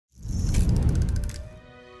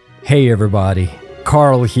Hey everybody,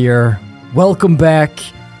 Carl here. Welcome back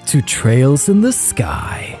to Trails in the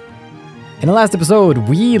Sky. In the last episode,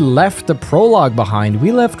 we left the prologue behind.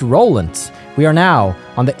 We left Roland. We are now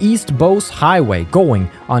on the East Bose Highway, going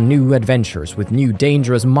on new adventures with new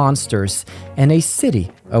dangerous monsters and a city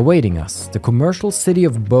awaiting us, the commercial city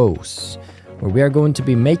of Bose, where we are going to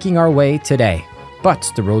be making our way today. But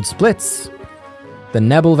the road splits. The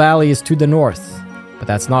Nebel Valley is to the north, but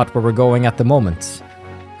that's not where we're going at the moment.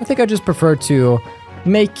 I think I just prefer to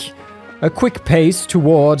make a quick pace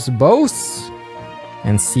towards Bose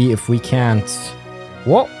and see if we can't,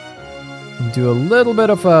 do a little bit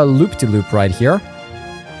of a loop-de-loop right here.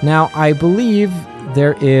 Now, I believe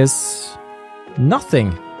there is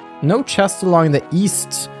nothing. No chest along the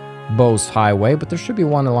East Bose Highway, but there should be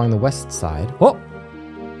one along the west side. Oh!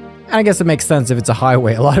 I guess it makes sense if it's a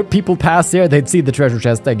highway. A lot of people pass there, they'd see the treasure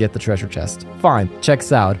chest, they get the treasure chest. Fine,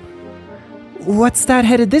 checks out. What's that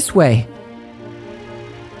headed this way?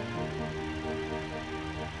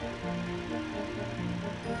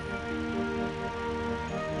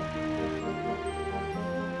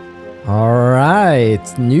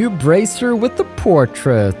 Alright, new bracer with the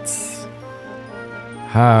portraits.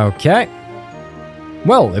 Okay.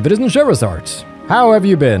 Well, if it isn't Sherazart, how have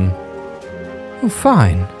you been? Oh,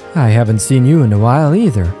 fine. I haven't seen you in a while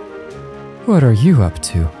either. What are you up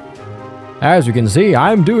to? As you can see,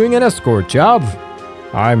 I'm doing an escort job.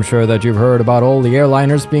 I'm sure that you've heard about all the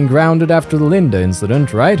airliners being grounded after the Linda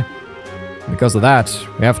incident, right? Because of that,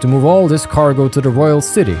 we have to move all this cargo to the Royal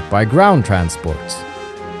City by ground transport.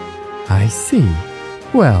 I see.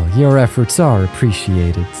 Well, your efforts are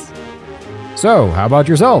appreciated. So, how about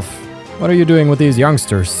yourself? What are you doing with these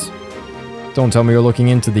youngsters? Don't tell me you're looking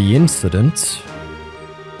into the incident.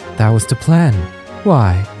 That was the plan.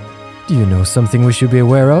 Why? Do you know something we should be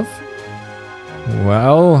aware of?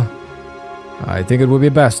 Well, I think it would be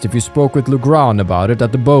best if you spoke with Legrand about it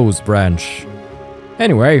at the Bose Branch.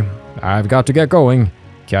 Anyway, I've got to get going.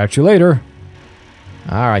 Catch you later.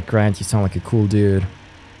 Alright, Grant, you sound like a cool dude.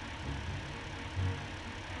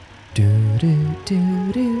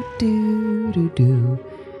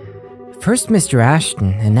 First Mr.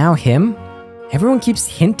 Ashton, and now him? Everyone keeps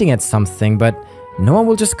hinting at something, but no one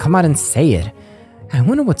will just come out and say it. I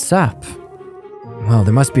wonder what's up. Well,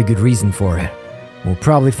 there must be a good reason for it. We'll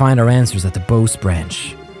probably find our answers at the Bose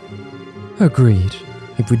Branch. Agreed.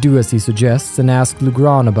 If we do as he suggests and ask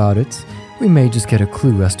Legrand about it, we may just get a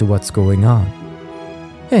clue as to what's going on.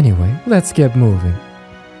 Anyway, let's get moving.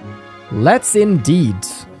 Let's indeed.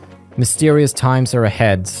 Mysterious times are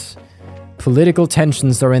ahead. Political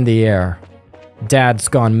tensions are in the air. Dad's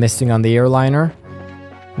gone missing on the airliner.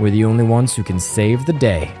 We're the only ones who can save the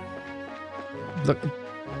day. Look,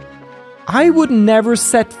 I would never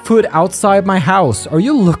set foot outside my house. Are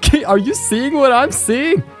you looking? Are you seeing what I'm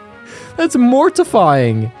seeing? That's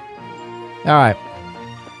mortifying. Alright.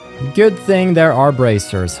 Good thing there are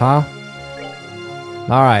bracers, huh?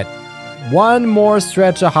 Alright. One more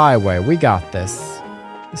stretch of highway. We got this.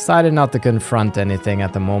 Decided not to confront anything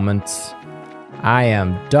at the moment. I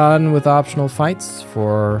am done with optional fights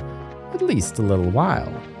for at least a little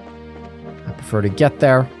while. I prefer to get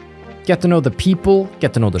there, get to know the people,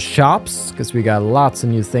 get to know the shops, because we got lots of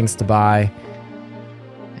new things to buy.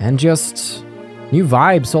 And just new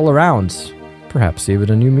vibes all around. Perhaps even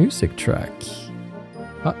a new music track.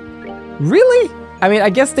 Really? I mean, I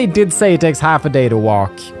guess they did say it takes half a day to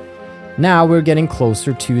walk. Now we're getting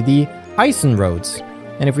closer to the Eisen Roads.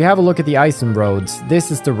 And if we have a look at the Eisen Roads,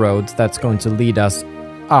 this is the road that's going to lead us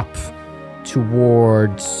up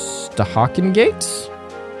towards the Haken Gate?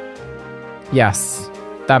 Yes,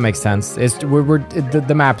 that makes sense.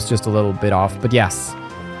 The map's just a little bit off, but yes.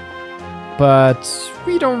 But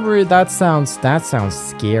we don't really, that sounds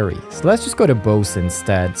scary. So let's just go to Bose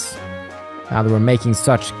instead. Now that we're making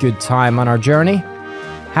such good time on our journey.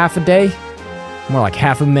 Half a day? More like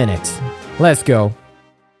half a minute. Let's go.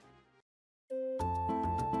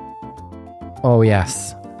 Oh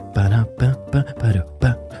yes.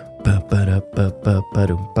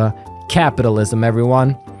 Capitalism,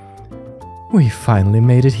 everyone. We finally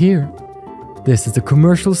made it here. This is the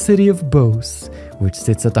commercial city of Bose, which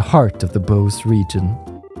sits at the heart of the Bose region.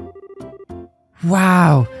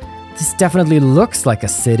 Wow, this definitely looks like a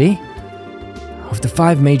city. Of the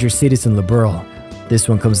 5 major cities in Liberl, this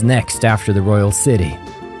one comes next after the Royal City.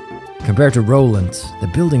 Compared to Roland,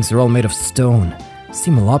 the buildings are all made of stone,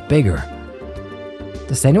 seem a lot bigger.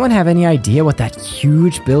 Does anyone have any idea what that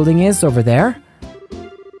huge building is over there?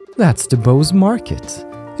 That's the Bose Market.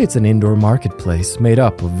 It's an indoor marketplace made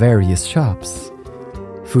up of various shops.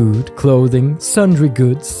 Food, clothing, sundry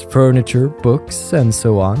goods, furniture, books, and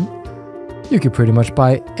so on. You could pretty much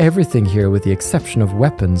buy everything here with the exception of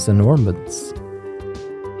weapons and ornaments.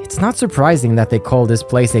 It's not surprising that they call this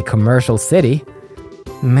place a commercial city.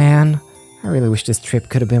 Man, I really wish this trip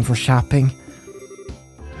could have been for shopping.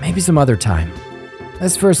 Maybe some other time.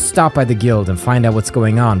 Let's first stop by the guild and find out what's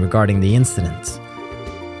going on regarding the incident.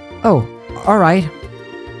 Oh, alright.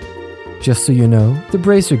 Just so you know, the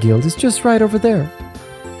Bracer Guild is just right over there.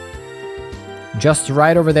 Just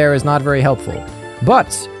right over there is not very helpful.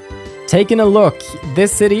 But, taking a look,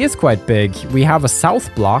 this city is quite big. We have a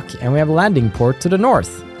south block and we have a landing port to the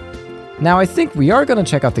north. Now I think we are gonna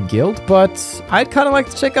check out the guild, but I'd kind of like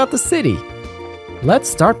to check out the city. Let's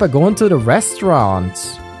start by going to the restaurant.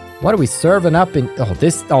 What are we serving up in?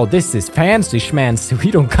 Oh, this is fancy schmancy.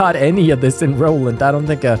 We don't got any of this in Roland. I don't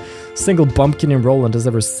think a single bumpkin in Roland has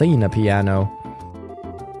ever seen a piano.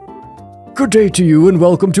 Good day to you and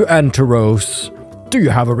welcome to Anteros. Do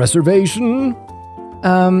you have a reservation?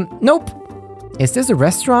 Nope. Is this a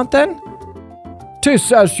restaurant then?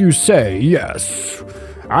 'Tis as you say, yes.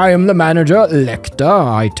 I am the manager, Lecta.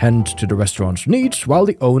 I tend to the restaurant's needs while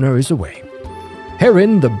the owner is away.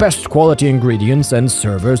 Herein, the best quality ingredients and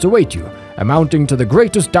servers await you, amounting to the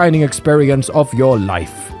greatest dining experience of your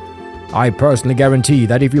life. I personally guarantee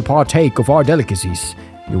that if you partake of our delicacies,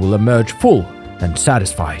 you will emerge full and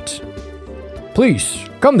satisfied. Please,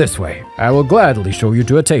 come this way. I will gladly show you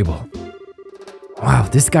to a table. Wow,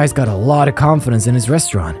 this guy's got a lot of confidence in his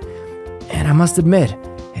restaurant. And I must admit,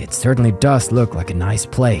 it certainly does look like a nice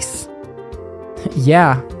place.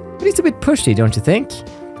 Yeah, but he's a bit pushy, don't you think?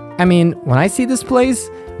 I mean, when I see this place,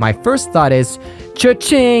 my first thought is,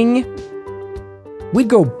 cha-ching! We'd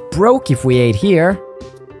go broke if we ate here.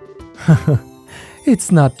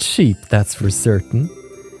 It's not cheap, that's for certain.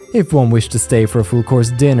 If one wished to stay for a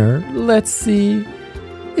full-course dinner, let's see.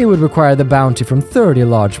 It would require the bounty from 30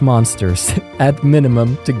 large monsters, at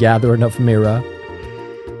minimum, to gather enough mira.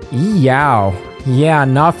 Yow. Yeah,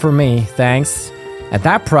 not for me, thanks. At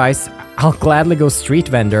that price, I'll gladly go street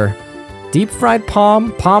vendor. Deep-fried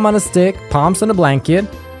palm, palm on a stick, palms on a blanket.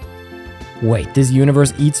 Wait, this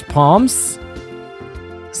universe eats palms?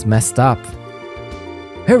 It's messed up.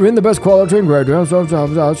 Herein the best quality ingredients of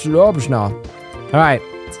Alright,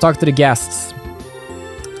 let's talk to the guests.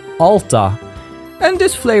 Alta. And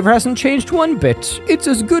this flavor hasn't changed one bit. It's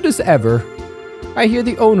as good as ever. I hear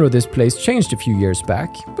the owner of this place changed a few years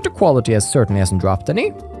back, but the quality certainly hasn't dropped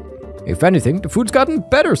any. If anything, the food's gotten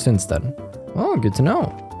better since then. Oh, good to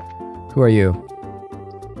know. Who are you?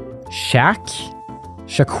 Shaq?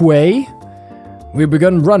 Shaqway? We've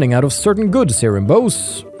begun running out of certain goods here in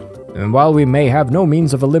Bose. And while we may have no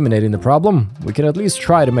means of eliminating the problem, we can at least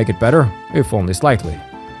try to make it better, if only slightly.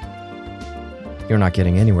 You're not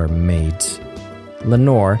getting anywhere, mate.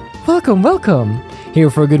 Lenore. Welcome, welcome. Here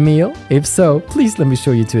for a good meal? If so, please let me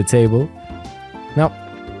show you to a table. Now,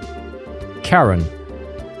 Karen.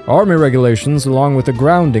 Army regulations, along with the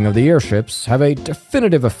grounding of the airships, have a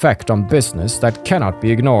definitive effect on business that cannot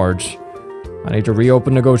be ignored. I need to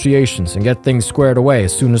reopen negotiations and get things squared away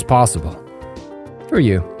as soon as possible. Who are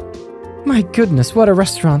you? My goodness, what a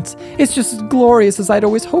restaurant. It's just as glorious as I'd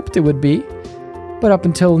always hoped it would be. But up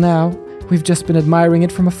until now, we've just been admiring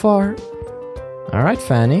it from afar. Alright,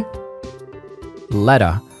 Fanny.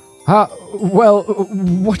 Letta. Well,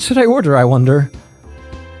 what should I order, I wonder?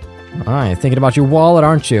 You're thinking about your wallet,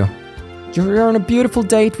 aren't you? You're on a beautiful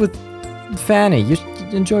date with Fanny. You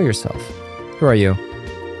should enjoy yourself. Who are you?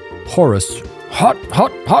 Horace. Hot,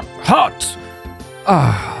 hot, hot, hot!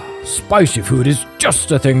 Spicy food is just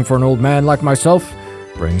the thing for an old man like myself.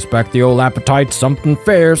 Brings back the old appetite, something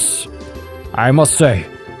fierce. I must say,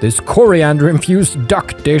 this coriander-infused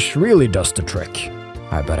duck dish really does the trick.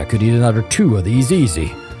 I bet I could eat another 2 of these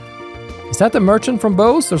easy. Is that the merchant from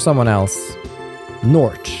Bose or someone else?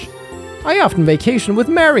 Norch. I often vacation with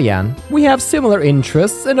Marianne. We have similar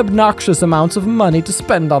interests and obnoxious amounts of money to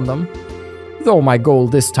spend on them. Though my goal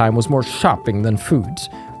this time was more shopping than food.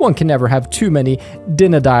 One can never have too many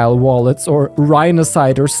Dinadile wallets or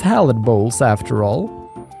rhinocider salad bowls after all.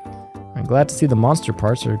 I'm glad to see the monster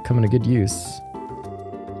parts are coming to good use.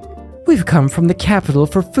 We've come from the capital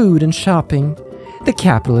for food and shopping. The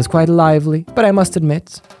capital is quite lively, but I must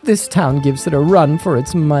admit, this town gives it a run for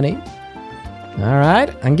its money.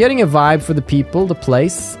 Alright, I'm getting a vibe for the people, the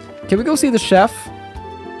place. Can we go see the chef?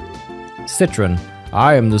 Citron.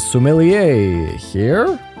 I am the sommelier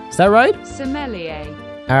here. Is that right? Sommelier.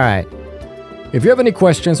 Alright. If you have any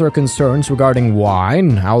questions or concerns regarding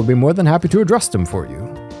wine, I will be more than happy to address them for you.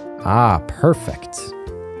 Ah, perfect.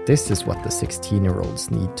 This is what the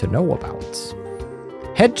 16-year-olds need to know about.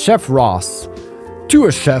 Head Chef Ross. To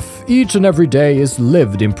a chef, each and every day is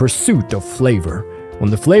lived in pursuit of flavor. When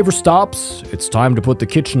the flavor stops, it's time to put the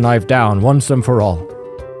kitchen knife down once and for all.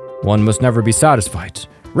 One must never be satisfied.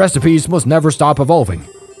 Recipes must never stop evolving.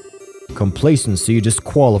 Complacency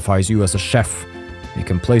disqualifies you as a chef. A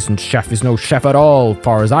complacent chef is no chef at all,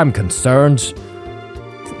 far as I'm concerned.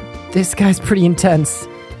 This guy's pretty intense.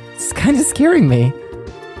 It's kind of scaring me.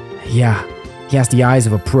 Yeah, he has the eyes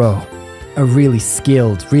of a pro. A really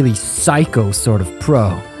skilled, really psycho sort of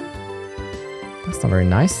pro. That's not very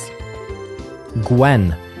nice.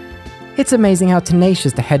 Gwen. It's amazing how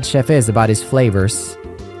tenacious the head chef is about his flavors.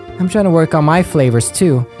 I'm trying to work on my flavors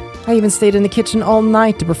too. I even stayed in the kitchen all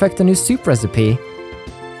night to perfect a new soup recipe.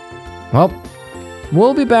 Well,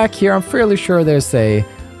 we'll be back here. I'm fairly sure there's a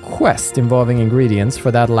quest involving ingredients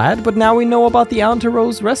for that lad, but now we know about the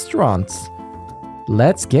Anteros restaurants.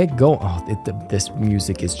 Let's get going. Oh, this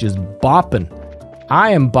music is just bopping.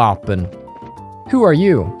 I am bopping. Who are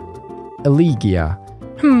you? Elegia.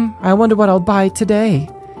 I wonder what I'll buy today.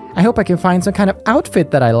 I hope I can find some kind of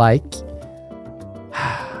outfit that I like.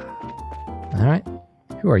 Alright.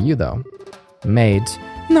 Who are you, though? Maid.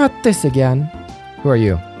 Not this again. Who are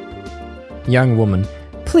you? Young woman.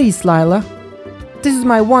 Please, Lila. This is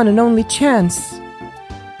my one and only chance.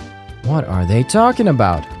 What are they talking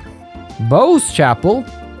about? Bose Chapel?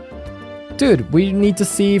 Dude, we need to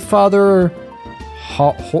see Father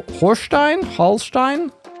Holstein?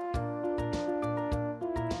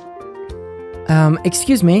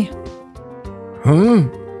 Excuse me?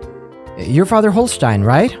 You're Father Holstein,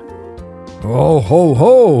 right? Oh, ho,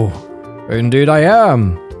 ho! Indeed I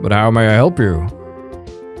am, but how may I help you?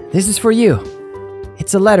 This is for you.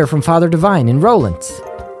 It's a letter from Father Divine in Roland.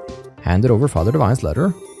 Handed over Father Divine's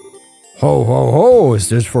letter. Ho, ho, ho, is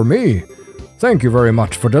this for me? Thank you very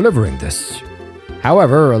much for delivering this.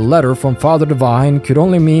 However, a letter from Father Divine could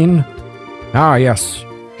only mean... Ah, yes,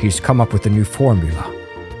 he's come up with a new formula.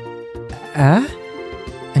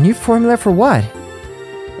 A new formula for what?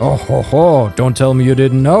 Oh, ho, ho, don't tell me you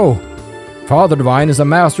didn't know. Father Divine is a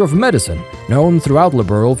master of medicine, known throughout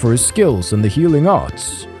Liberl for his skills in the healing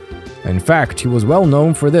arts. In fact, he was well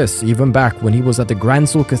known for this even back when he was at the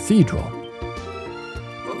Gransel Cathedral.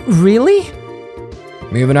 Really?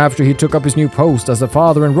 Even after he took up his new post as a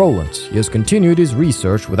father in Roland, he has continued his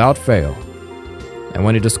research without fail. And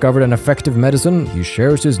when he discovered an effective medicine, he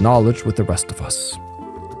shares his knowledge with the rest of us.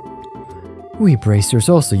 We bracers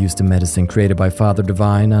also use the medicine created by Father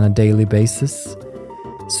Divine on a daily basis.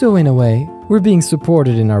 So in a way, we're being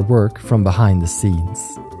supported in our work from behind the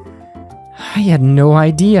scenes. I had no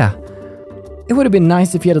idea. It would have been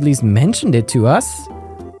nice if he had at least mentioned it to us.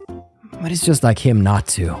 But it's just like him not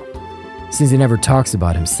to, since he never talks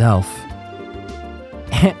about himself.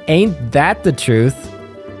 Ain't that the truth?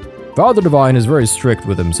 Father Divine is very strict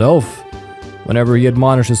with himself. Whenever he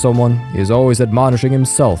admonishes someone, he is always admonishing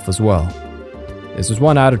himself as well. This is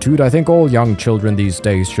one attitude I think all young children these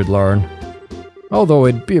days should learn. Although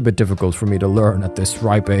it'd be a bit difficult for me to learn at this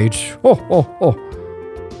ripe age. Ho, ho, ho.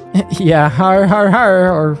 Yeah, har,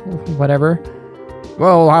 or whatever.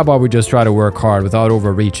 Well, how about we just try to work hard without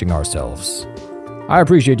overreaching ourselves? I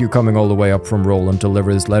appreciate you coming all the way up from Roland to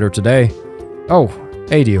deliver this letter today. Oh,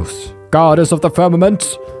 Adios, goddess of the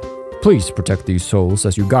firmament. Please protect these souls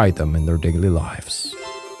as you guide them in their daily lives.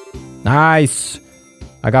 Nice.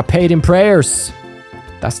 I got paid in prayers.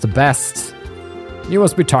 That's the best. You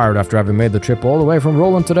must be tired after having made the trip all the way from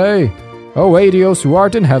Roland today. O Adios, who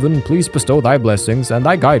art in heaven, please bestow thy blessings and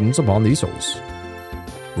thy guidance upon these souls.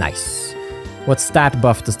 Nice. What stat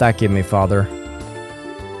buff does that give me, Father?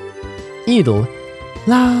 Edel.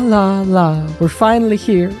 La la la, we're finally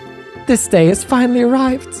here. This day has finally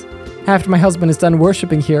arrived. After my husband is done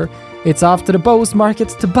worshipping here, it's off to the Bose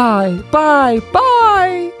markets to buy.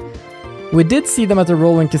 We did see them at the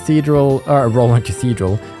Roland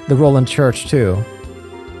Church too.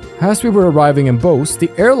 As we were arriving in Bose, the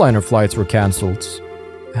airliner flights were cancelled.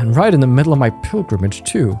 And right in the middle of my pilgrimage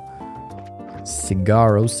too.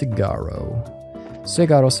 Cigaro.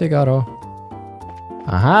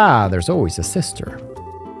 Aha, there's always a sister.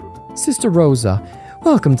 Sister Rosa,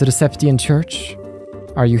 welcome to the Septian Church.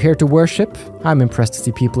 Are you here to worship? I'm impressed to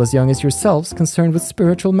see people as young as yourselves concerned with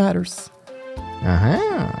spiritual matters.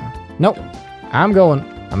 Aha. Nope, I'm going.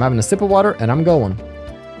 I'm having a sip of water and I'm going.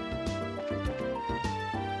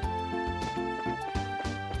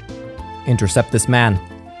 Intercept this man.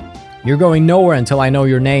 You're going nowhere until I know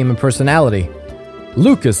your name and personality.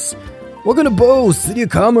 Lucas, welcome to Bose, City of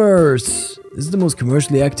Commerce. This is the most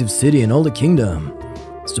commercially active city in all the kingdom.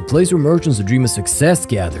 It's the place where merchants who dream of success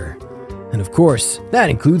gather. And of course, that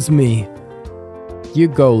includes me. You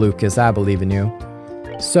go, Lucas, I believe in you.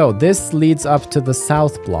 So this leads up to the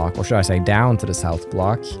south block, or should I say down to the south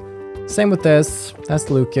block. Same with this. That's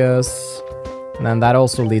Lucas. And then that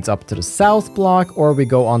also leads up to the south block, or we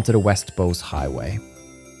go onto the West Bose Highway.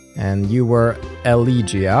 And you were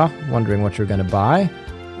Elegia, wondering what you're gonna buy.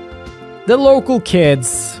 The local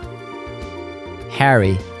kids.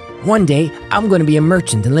 Harry, one day I'm gonna be a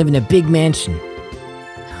merchant and live in a big mansion.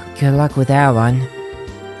 Good luck with that one.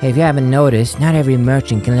 Hey, if you haven't noticed, not every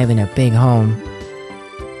merchant can live in a big home.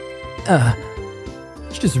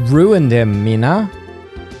 You just ruined him, Mina.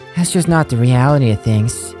 That's just not the reality of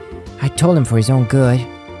things. I told him for his own good.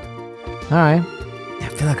 Alright. I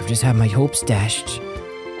feel like I've just had my hopes dashed.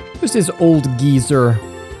 Who's this old geezer?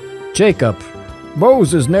 Jacob,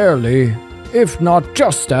 Bose is nearly, if not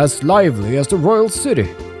just as lively as the royal city.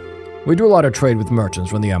 We do a lot of trade with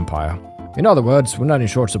merchants from the Empire. In other words, we're not in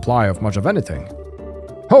short supply of much of anything.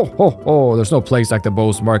 Ho, ho, ho, there's no place like the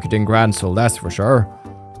Bose Market in Gransel, that's for sure.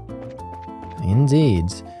 Indeed.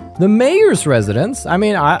 The mayor's residence? I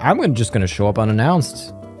mean, I'm just gonna show up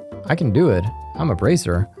unannounced. I can do it. I'm a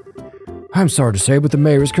bracer. I'm sorry to say, but the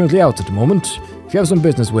mayor is currently out at the moment. If you have some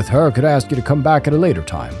business with her, could I ask you to come back at a later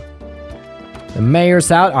time? The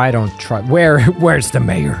mayor's out? I don't try. Where's the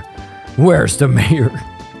mayor? Where's the mayor?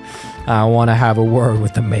 I want to have a word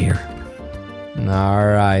with the mayor.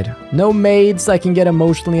 Alright. No maids I can get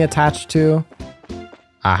emotionally attached to?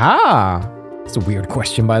 Aha! It's a weird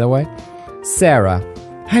question, by the way. Sarah,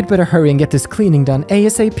 I'd better hurry and get this cleaning done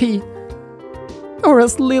ASAP. Or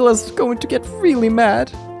else Lila's going to get really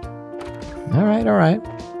mad. Alright.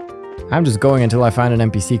 I'm just going until I find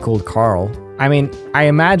an NPC called Carl. I mean, I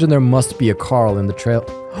imagine there must be a Carl in the trail.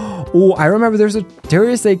 Oh, I remember there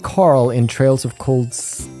is a Carl in Trails of Cold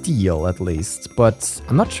Steel, at least. But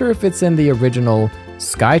I'm not sure if it's in the original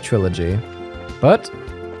Sky trilogy. But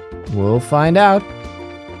we'll find out.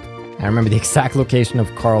 I remember the exact location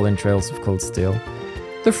of Carl in Trails of Cold Steel.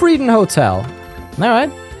 The Frieden Hotel.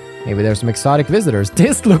 Alright. Maybe there's some exotic visitors.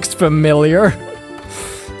 This looks familiar.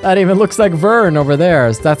 That even looks like Vern over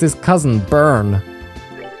there. That's his cousin, Burn.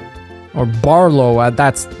 Or Barlow,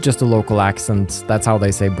 that's just a local accent. That's how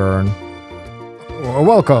they say burn.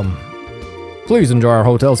 Welcome. Please enjoy our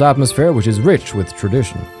hotel's atmosphere, which is rich with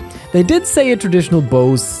tradition. They did say a traditional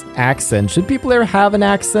Bose accent. Should people ever have an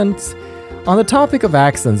accent? On the topic of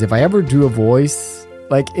accents, if I ever do a voice,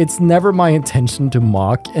 like, it's never my intention to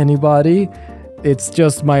mock anybody. It's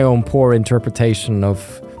just my own poor interpretation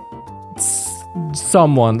of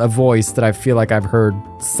a voice that I feel like I've heard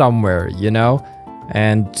somewhere, you know?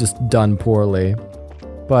 And just done poorly.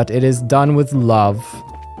 But it is done with love.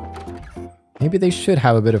 Maybe they should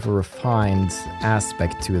have a bit of a refined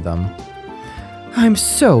aspect to them. I'm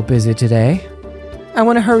so busy today. I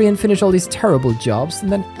want to hurry and finish all these terrible jobs and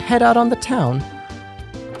then head out on the town.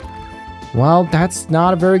 Well, that's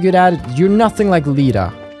not a very good attitude. You're nothing like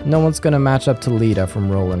Lita. No one's gonna match up to Lita from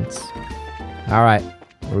Roland's. Alright,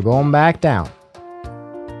 we're going back down.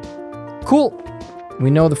 Cool. We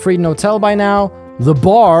know the Frieden Hotel by now. The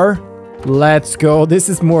bar. Let's go. This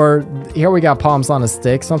is more... Here we got palms on a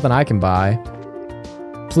stick. Something I can buy.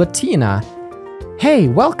 Platina. Hey,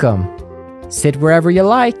 welcome. Sit wherever you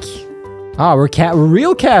like. Ah, we're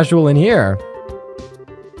real casual in here.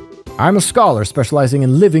 I'm a scholar specializing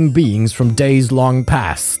in living beings from days long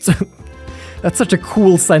past. That's such a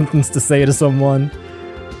cool sentence to say to someone.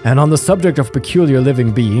 And on the subject of peculiar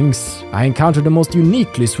living beings, I encountered the most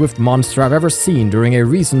uniquely swift monster I've ever seen during a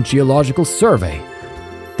recent geological survey.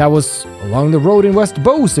 That was along the road in West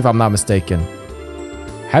Bose, if I'm not mistaken.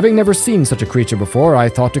 Having never seen such a creature before, I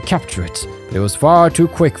thought to capture it, but it was far too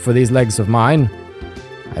quick for these legs of mine.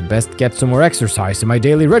 I'd best get some more exercise in my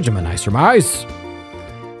daily regimen, I surmise.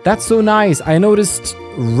 That's so nice. I noticed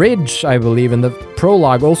Ridge, I believe, in the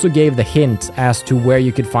prologue also gave the hint as to where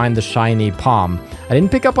you could find the shiny palm. I didn't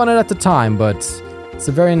pick up on it at the time, but it's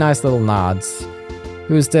a very nice little nod.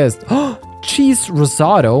 Who's this? Oh, cheese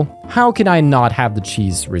risotto. How can I not have the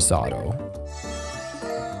cheese risotto?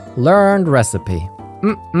 Learned recipe.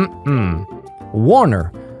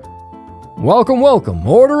 Warner. Welcome, welcome.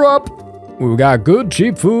 Order up. We've got good,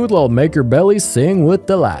 cheap food that'll make your belly sing with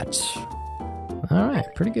delight.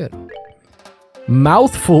 Alright, pretty good.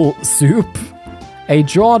 Mouthful soup. A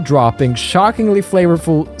jaw-dropping, shockingly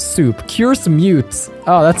flavorful soup. Cures mute.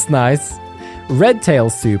 Oh, that's nice. Red tail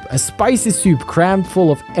soup. A spicy soup crammed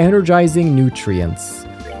full of energizing nutrients.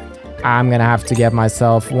 I'm gonna have to get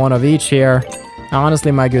myself one of each here.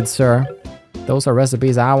 Honestly, my good sir. Those are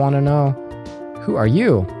recipes I want to know. Who are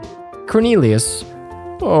you? Cornelius.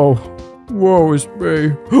 Oh, woe is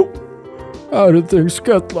me. How did things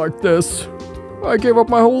get like this? I gave up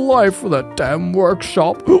my whole life for that damn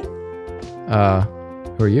workshop. Who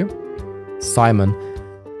are you? Simon.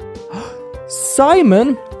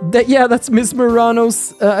 Simon? Yeah, that's Miss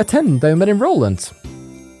Murano's attendant I met in Roland.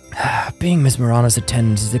 Being Miss Murano's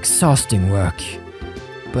attendant is exhausting work.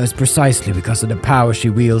 But it's precisely because of the power she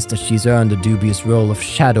wields that she's earned the dubious role of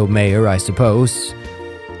Shadow Mayor, I suppose.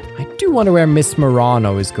 I do wonder where Miss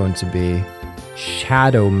Murano is going to be.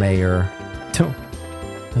 Shadow Mayor.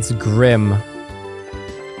 That's grim.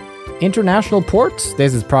 International ports?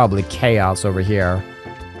 This is probably chaos over here.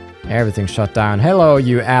 Everything's shut down. Hello,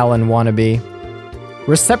 you Alan wannabe.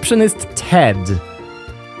 Receptionist Ted.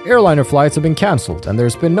 Airliner flights have been cancelled, and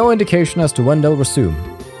there's been no indication as to when they'll resume.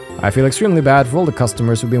 I feel extremely bad for all the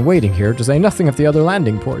customers who've been waiting here, to say nothing of the other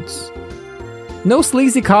landing ports. No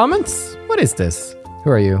sleazy comments? What is this? Who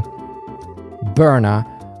are you? Berna,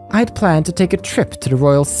 I'd planned to take a trip to the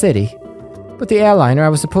Royal City, but the airliner I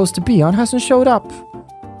was supposed to be on hasn't showed up.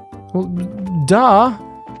 Well, duh.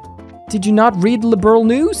 Did you not read Liberl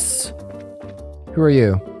news? Who are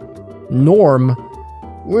you? Norm.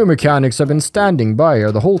 We mechanics have been standing by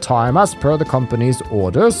here the whole time as per the company's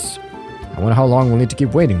orders. I wonder how long we'll need to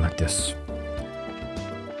keep waiting like this.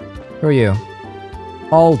 Who are you?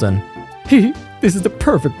 Alden. This is the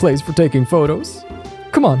perfect place for taking photos.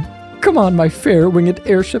 Come on, my fair winged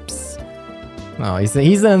airships. Oh, he's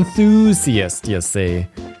an enthusiast, you see.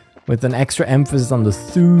 With an extra emphasis on the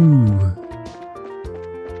thu.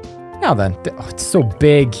 Now then, oh, it's so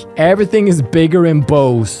big. Everything is bigger in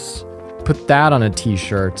Bose. Put that on a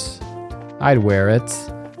t-shirt. I'd wear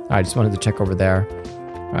it. I just wanted to check over there.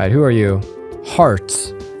 Alright, who are you? Hart.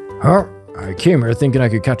 Huh? I came here thinking I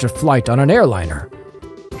could catch a flight on an airliner.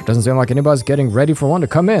 It doesn't seem like anybody's getting ready for one to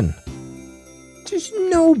come in. Does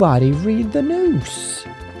nobody read the news?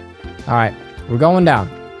 Alright, we're going down.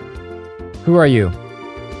 Who are you?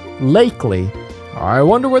 Lakely. I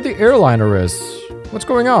wonder where the airliner is. What's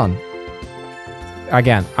going on?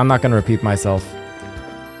 Again, I'm not going to repeat myself.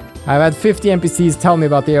 I've had 50 NPCs tell me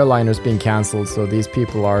about the airliners being cancelled, so these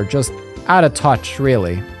people are just out of touch,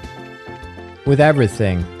 really. With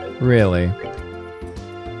everything, really.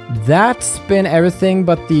 That's been everything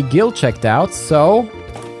but the guild checked out, so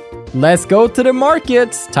let's go to the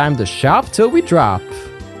market. Time to shop till we drop.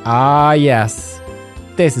 Ah, yes.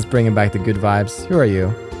 This is bringing back the good vibes. Who are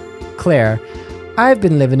you? Claire. I've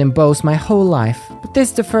been living in Bose my whole life, but this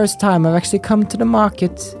is the first time I've actually come to the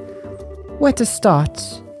market. Where to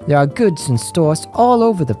start? There are goods and stores all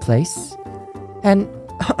over the place. And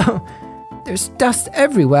there's dust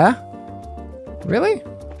everywhere. Really?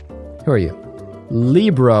 Who are you?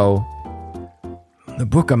 Libro. The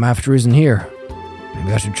book I'm after isn't here.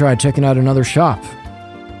 Maybe I should try checking out another shop.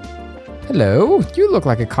 Hello, you look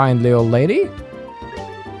like a kindly old lady.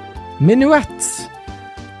 Minuet.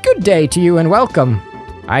 Good day to you and welcome.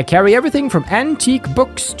 I carry everything from antique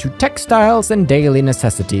books to textiles and daily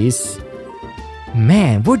necessities.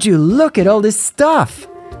 Man, would you look at all this stuff?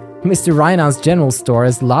 Mr. Reinon's general store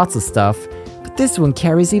has lots of stuff, but this one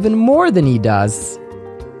carries even more than he does.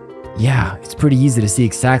 Yeah, it's pretty easy to see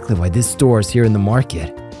exactly why this store is here in the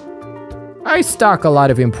market. I stock a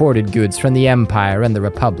lot of imported goods from the Empire and the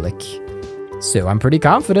Republic, so I'm pretty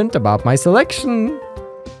confident about my selection.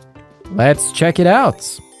 Let's check it out.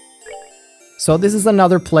 So this is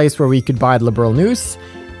another place where we could buy the Liberl news,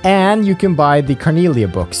 and you can buy the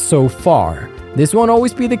Carnelia books so far. This won't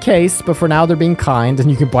always be the case, but for now they're being kind and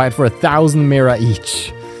you can buy it for 1,000 mira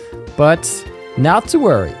each. But not to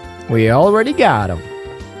worry, we already got them.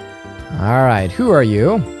 Alright, who are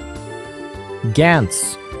you?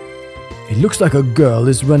 Gantz. It looks like a girl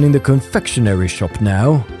is running the confectionery shop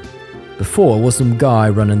now. Before was some guy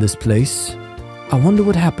running this place. I wonder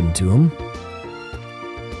what happened to him.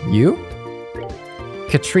 You?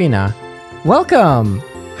 Katrina. Welcome!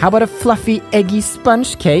 How about a fluffy, eggy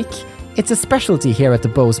sponge cake? It's a specialty here at the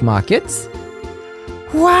Bose Market.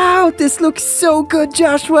 Wow, this looks so good,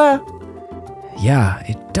 Joshua! Yeah,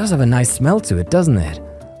 it does have a nice smell to it, doesn't it?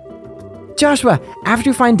 Joshua, after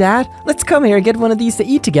you find Dad, let's come here and get one of these to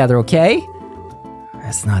eat together, okay?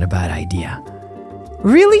 That's not a bad idea.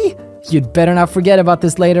 Really? You'd better not forget about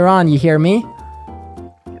this later on, you hear me?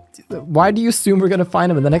 Why do you assume we're gonna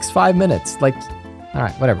find him in the next 5 minutes? Like,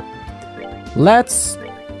 alright, whatever. Let's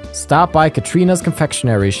stop by Katrina's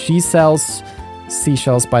confectionery. She sells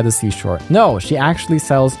seashells by the seashore. No, she actually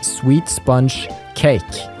sells sweet sponge cake,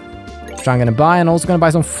 which I'm gonna buy, and also gonna buy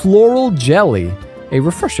some floral jelly, a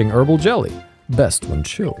refreshing herbal jelly, best when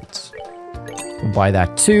chilled. We'll buy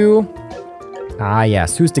that too. Ah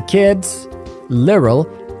yes, who's the kids? Liberl.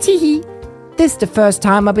 Teehee. This is the first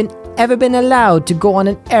time I've ever been allowed to go on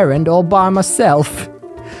an errand all by myself.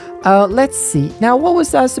 Let's see. Now, what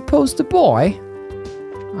was I supposed to buy?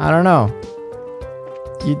 I don't know.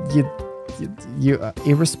 You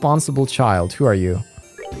irresponsible child. Who are you?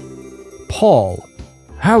 Paul,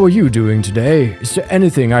 how are you doing today? Is there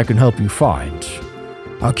anything I can help you find?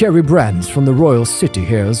 I'll carry brands from the royal city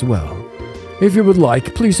here as well. If you would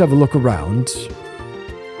like, please have a look around.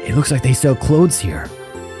 It looks like they sell clothes here.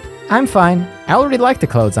 I'm fine. I already like the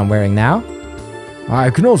clothes I'm wearing now. I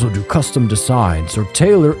can also do custom designs or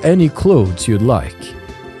tailor any clothes you'd like.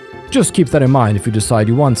 Just keep that in mind if you decide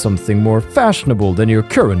you want something more fashionable than your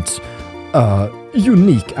current,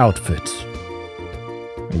 unique outfit.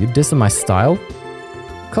 Are you dissing my style?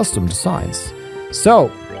 Custom designs. So,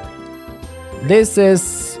 this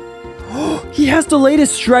is... He has the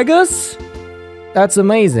latest Stregas? That's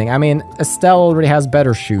amazing. I mean, Estelle already has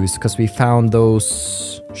better shoes because we found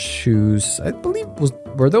those shoes. I believe,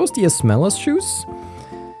 were those the Esmella's shoes?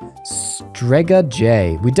 Strega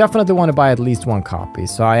J. We definitely want to buy at least one copy.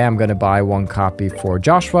 So I am going to buy one copy for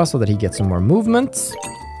Joshua so that he gets some more movement.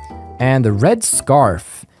 And the red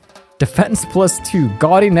scarf. Defense +2.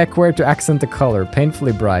 Gaudy neckwear to accent the color.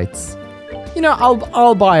 Painfully bright. You know,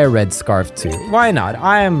 I'll buy a red scarf too. Why not?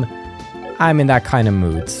 I'm in that kind of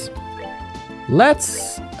mood.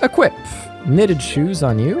 Let's equip knitted shoes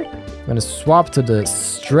on you. I'm gonna swap to the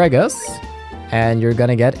Stregas, and you're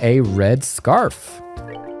gonna get a red scarf.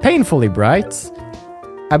 Painfully bright.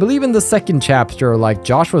 I believe in the second chapter, like,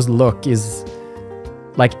 Joshua's look is...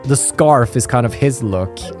 like, the scarf is kind of his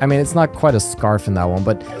look. I mean, it's not quite a scarf in that one,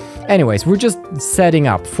 but... anyways, we're just setting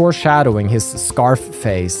up, foreshadowing his scarf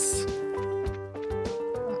face.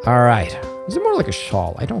 Alright. Is it more like a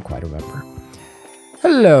shawl? I don't quite remember.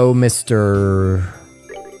 Hello, Mr.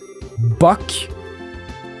 Buck.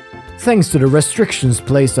 Thanks to the restrictions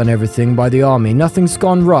placed on everything by the army, nothing's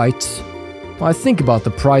gone right. When I think about the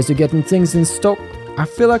price of getting things in stock, I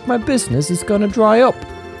feel like my business is gonna dry up.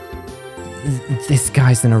 This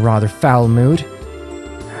guy's in a rather foul mood.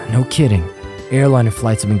 No kidding. Airliner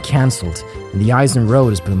flights have been cancelled, and the Eisen Road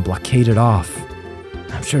has been blockaded off.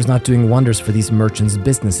 I'm sure it's not doing wonders for these merchants'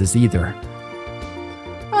 businesses either.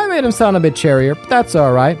 I made him sound a bit cheerier, but that's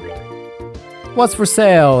alright. What's for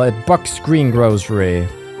sale at Buck's Green Grocery?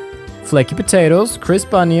 Flaky potatoes,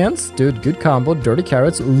 crisp onions, dude, good combo, dirty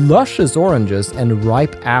carrots, luscious oranges, and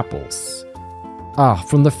ripe apples. Ah,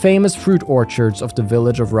 from the famous fruit orchards of the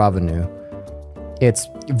village of Ravenu. It's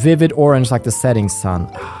vivid orange like the setting sun.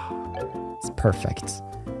 It's perfect.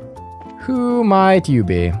 Who might you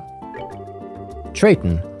be?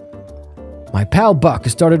 Trayton. My pal Buck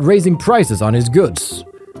has started raising prices on his goods.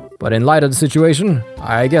 But in light of the situation,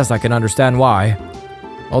 I guess I can understand why.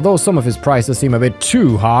 Although some of his prices seem a bit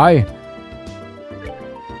too high.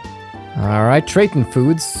 Alright, Trayton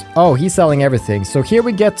Foods. Oh, he's selling everything. So here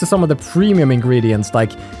we get to some of the premium ingredients,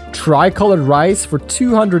 like tricolored rice for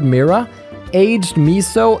 200 mira, aged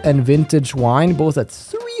miso, and vintage wine, both at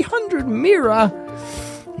 300 mira.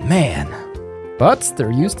 Man. But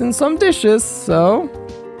they're used in some dishes, so...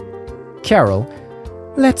 Carol.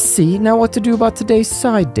 Let's see, now what to do about today's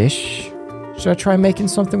side dish. Should I try making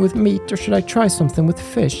something with meat, or should I try something with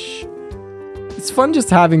fish? It's fun just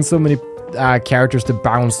having so many characters to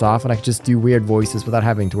bounce off, and I can just do weird voices without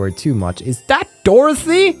having to worry too much. Is that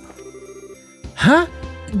Dorothy? Huh?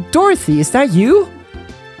 Dorothy, is that you?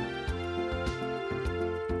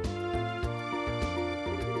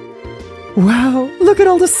 Wow, look at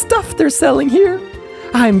all the stuff they're selling here.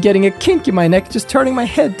 I'm getting a kink in my neck just turning my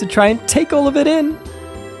head to try and take all of it in.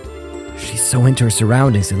 She's so into her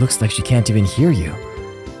surroundings, it looks like she can't even hear you.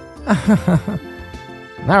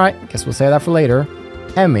 Alright, guess we'll say that for later.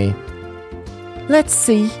 Emmy. Let's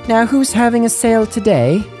see, now who's having a sale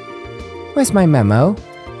today? Where's my memo?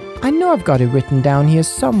 I know I've got it written down here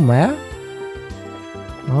somewhere.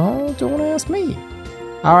 Oh, don't want to ask me.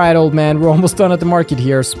 Alright, old man, we're almost done at the market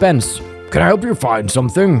here. Spence, can I help you find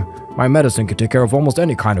something? My medicine can take care of almost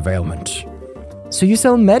any kind of ailment. So you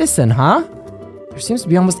sell medicine, huh? There seems to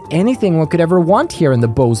be almost anything one could ever want here in the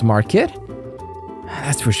Bose market.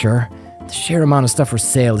 That's for sure. The sheer amount of stuff for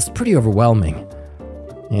sale is pretty overwhelming.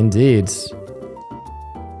 Indeed.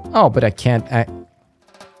 Oh, but I can't...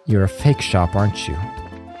 You're a fake shop, aren't you?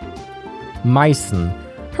 Meissen.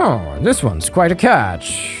 Oh, this one's quite a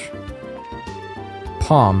catch.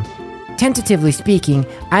 Palm. Tentatively speaking,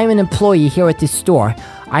 I'm an employee here at this store.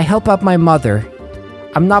 I help out my mother.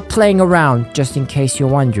 I'm not playing around, just in case you're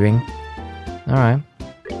wondering. Alright.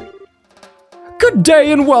 Good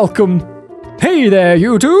day and welcome! Hey there,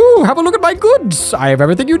 you two! Have a look at my goods! I have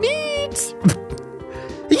everything you need!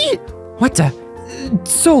 What the?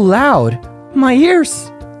 It's so loud! My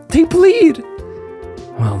ears! They bleed!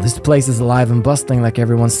 Well, this place is alive and bustling like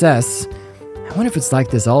everyone says. I wonder if it's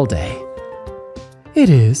like this all day. It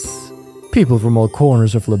is. People from all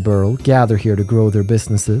corners of Liberl gather here to grow their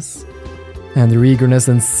businesses, and their eagerness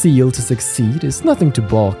and zeal to succeed is nothing to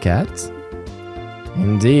balk at.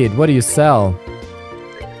 Indeed, what do you sell?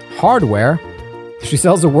 Hardware? She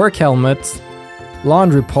sells a work helmet,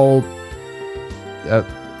 laundry pole,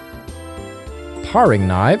 paring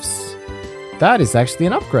knives. That is actually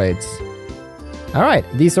an upgrade. Alright,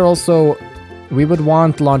 these are also... We would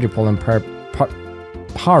want laundry pole and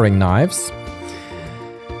paring knives.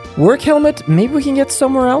 Work helmet, maybe we can get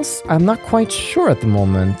somewhere else? I'm not quite sure at the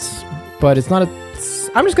moment. But it's not a...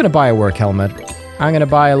 I'm just gonna buy a work helmet. I'm gonna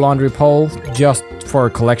buy a laundry pole just for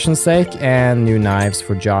collection's sake, and new knives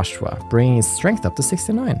for Joshua, bringing his strength up to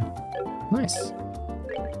 69. Nice.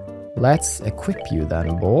 Let's equip you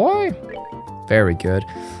then, boy. Very good.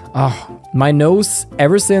 Oh, my nose,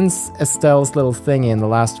 ever since Estelle's little thingy in the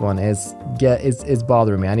last one, is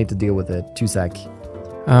bothering me. I need to deal with it. 2 sec.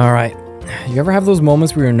 Alright. You ever have those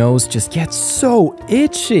moments where your nose just gets so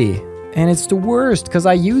itchy? And it's the worst, because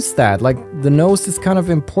I use that. Like, the nose is kind of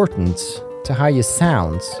important to how you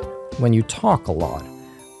sound when you talk a lot,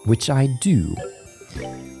 which I do.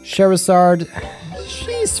 Sherazard,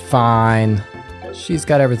 she's fine. She's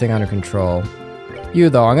got everything under control. You,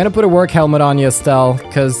 though, I'm gonna put a work helmet on you, Estelle,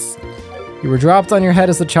 because you were dropped on your head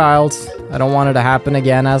as a child. I don't want it to happen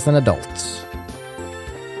again as an adult.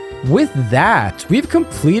 With that, we've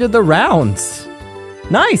completed the round.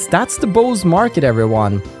 Nice, that's the Bose market,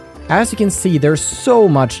 everyone. As you can see, there's so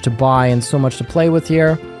much to buy and so much to play with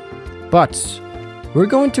here. But we're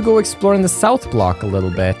going to go exploring the south block a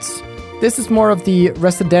little bit. This is more of the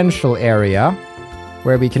residential area,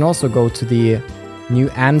 where we can also go to the new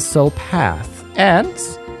Ansel Path. And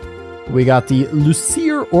we got the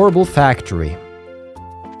Lucier Orbital Factory.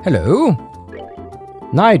 Hello?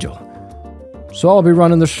 Nigel. So I'll be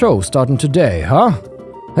running the show starting today, huh?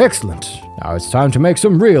 Excellent. Now it's time to make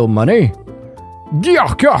some real money.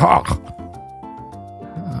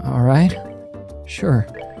 Alright. Sure.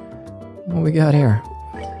 What we got here?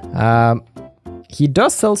 He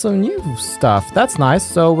does sell some new stuff. That's nice.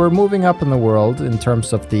 So we're moving up in the world in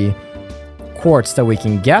terms of the quartz that we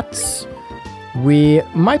can get. We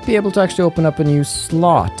might be able to actually open up a new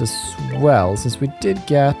slot as well, since we did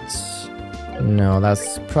get... No,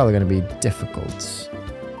 that's probably going to be difficult.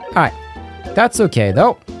 Alright. That's okay,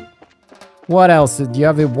 though. What else? Do you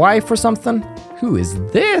have a wife or something? Who is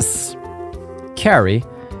this? Carrie.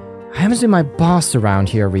 I haven't seen my boss around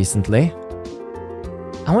here recently.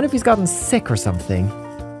 I wonder if he's gotten sick or something.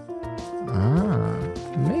 Ah,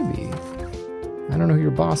 maybe. I don't know who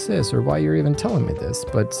your boss is or why you're even telling me this,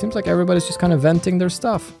 but it seems like everybody's just kind of venting their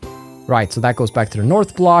stuff. Right, so that goes back to the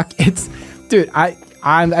north block. It's... Dude,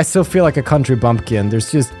 I still feel like a country bumpkin.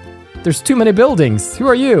 There's too many buildings. Who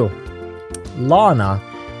are you? Lana.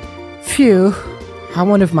 Phew. I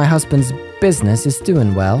wonder if my husband's business is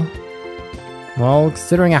doing well. Well,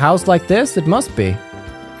 considering a house like this, it must be.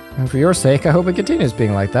 And for your sake, I hope it continues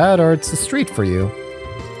being like that, or it's a street for you.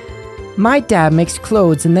 My dad makes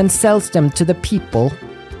clothes and then sells them to the people.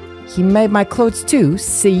 He made my clothes too,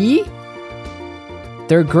 see?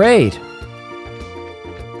 They're great.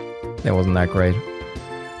 It wasn't that great.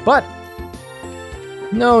 But,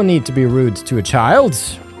 no need to be rude to a child.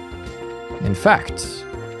 In fact,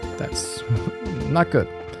 that's not good.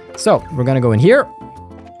 So, we're gonna go in here.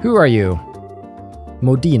 Who are you?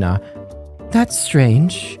 Modena. That's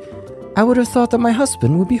strange. I would have thought that my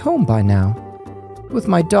husband would be home by now. With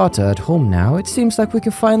my daughter at home now, it seems like we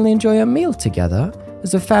can finally enjoy a meal together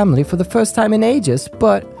as a family for the first time in ages,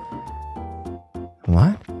 but...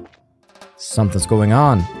 What? Something's going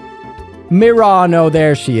on. Mirano,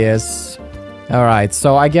 there she is. Alright,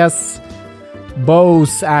 so I guess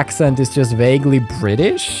Bo's accent is just vaguely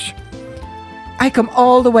British. I come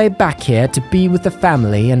all the way back here to be with the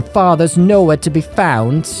family, and father's nowhere to be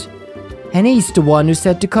found. And he's the one who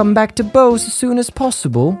said to come back to Bose as soon as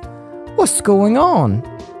possible. What's going on?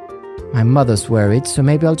 My mother's worried, so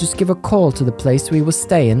maybe I'll just give a call to the place we were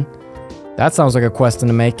staying. That sounds like a quest in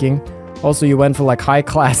the making. Also, you went from like high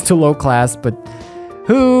class to low class, but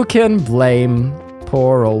who can blame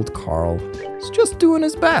poor old Carl? He's just doing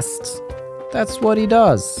his best. That's what he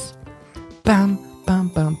does. Bam, bam,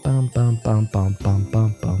 bam, bam, bam, bam, bam, bam,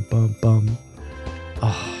 bam, bam, bam, bam.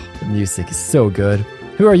 Oh, the music is so good.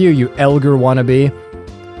 Who are you Elgar wannabe?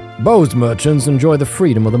 Bose merchants enjoy the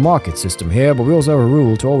freedom of the market system here, but we also have a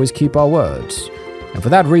rule to always keep our words. And for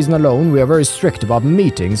that reason alone, we are very strict about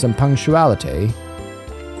meetings and punctuality.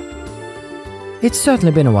 It's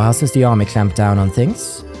certainly been a while since the army clamped down on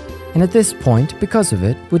things. And at this point, because of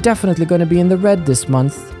it, we're definitely going to be in the red this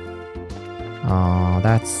month. Aw,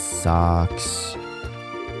 that sucks.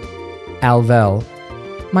 Alvel.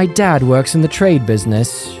 My dad works in the trade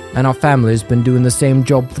business, and our family's been doing the same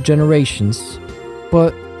job for generations.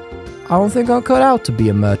 But I don't think I'm cut out to be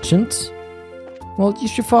a merchant. Well, you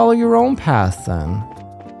should follow your own path then.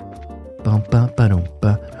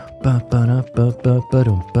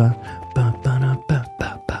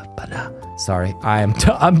 Sorry,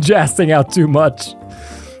 I'm jazzing out too much.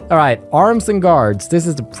 Alright, arms and guards. This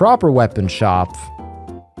is the proper weapon shop.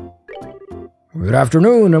 Good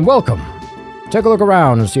afternoon and welcome. Take a look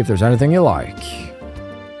around and see if there's anything you like.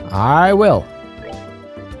 I will.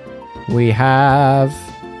 We have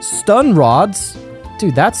stun rods.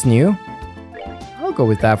 Dude, that's new. I'll go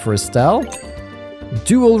with that for Estelle.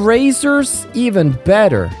 Dual razors, even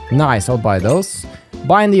better. Nice, I'll buy those.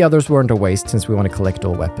 Buying the others weren't a waste since we want to collect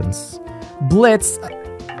all weapons. Blitz.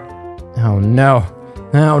 Oh no.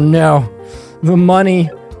 Oh no. The money.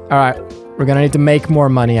 Alright, we're gonna need to make more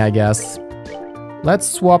money, I guess. Let's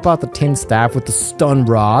swap out the tin staff with the stun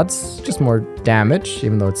rods. Just more damage,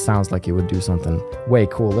 even though it sounds like it would do something way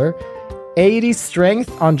cooler. 80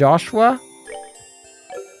 strength on Joshua.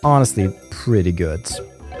 Honestly, pretty good.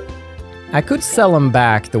 I could sell them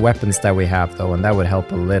back, the weapons that we have though, and that would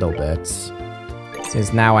help a little bit.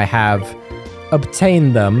 Since now I have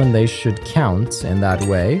obtained them, and they should count in that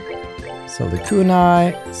way. Sell the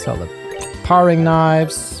kunai, sell the paring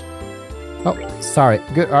knives. Oh, sorry.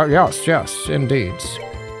 Good. Yes, indeed.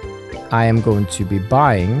 I am going to be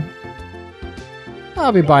buying...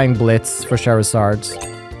 I'll be buying Blitz for Charizard.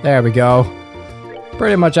 There we go.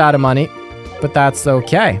 Pretty much out of money, but that's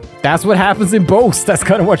okay. That's what happens in Bose. That's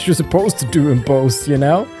kind of what you're supposed to do in Bose, you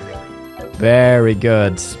know? Very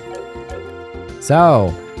good.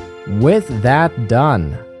 So, with that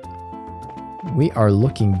done, we are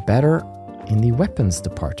looking better in the weapons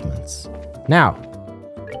departments. Now,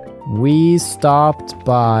 we stopped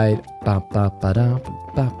by...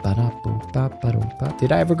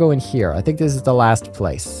 Did I ever go in here? I think this is the last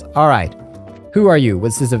place. All right. Who are you?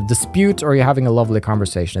 Was this a dispute or are you having a lovely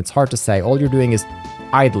conversation? It's hard to say. All you're doing is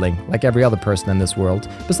idling, like every other person in this world,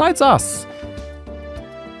 besides us.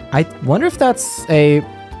 I wonder if that's a...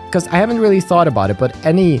 Because I haven't really thought about it, but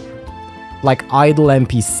any, like, idle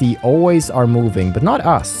NPC always are moving, but not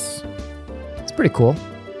us. It's pretty cool.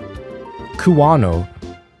 Kuwano.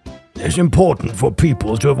 It's important for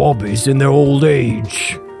people to have hobbies in their old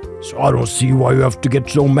age, so I don't see why you have to get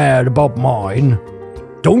so mad about mine.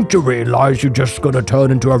 Don't you realize you're just gonna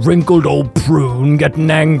turn into a wrinkled old prune getting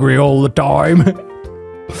angry all the time?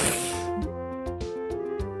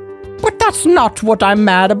 But that's not what I'm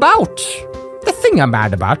mad about. The thing I'm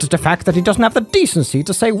mad about is the fact that he doesn't have the decency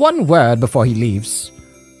to say one word before he leaves.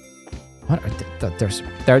 What?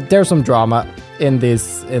 There's some drama in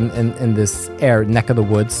this neck of the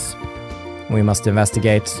woods. We must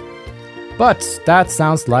investigate. But that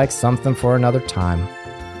sounds like something for another time.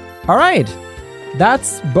 All right,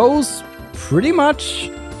 that's Bose pretty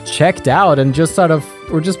much checked out, and just sort of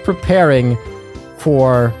we're just preparing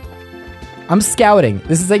for. I'm scouting.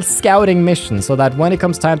 This is a scouting mission, so that when it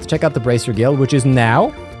comes time to check out the Bracer Guild, which is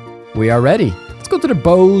now, we are ready. Let's go to the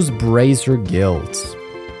Bose Bracer Guild.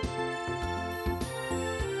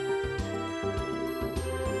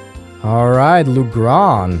 All right,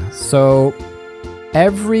 Lugran. So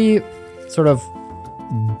every sort of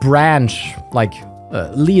branch, like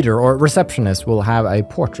leader or receptionist, will have a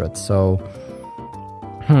portrait. So,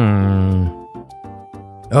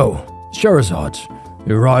 Oh, Charizard.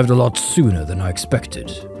 You arrived a lot sooner than I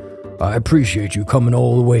expected. I appreciate you coming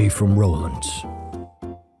all the way from Roland.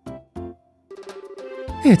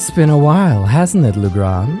 It's been a while, hasn't it,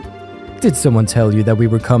 Lugran? Did someone tell you that we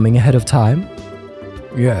were coming ahead of time?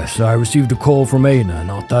 Yes, I received a call from Aina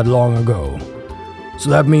not that long ago. So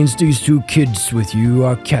that means these two kids with you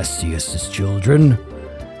are Cassius's children?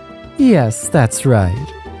 Yes, that's right.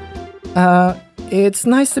 It's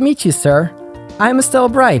nice to meet you, sir. I'm Estelle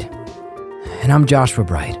Bright. And I'm Joshua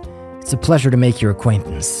Bright. It's a pleasure to make your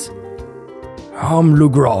acquaintance. I'm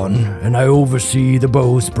Lugran, and I oversee the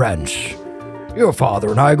Bose Branch. Your father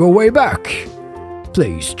and I go way back.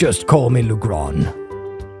 Please, just call me Lugran.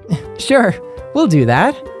 Sure, we'll do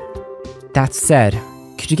that. That said,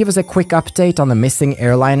 could you give us a quick update on the missing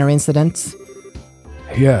airliner incident?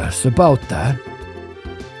 Yes, about that.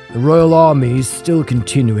 The Royal Army is still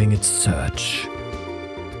continuing its search.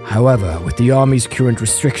 However, with the Army's current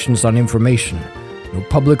restrictions on information, no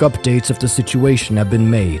public updates of the situation have been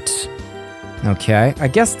made. Okay, I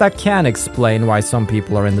guess that can explain why some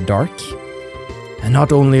people are in the dark. And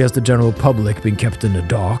not only has the general public been kept in the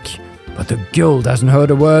dark, but the guild hasn't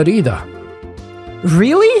heard a word either.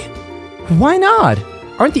 Really? Why not?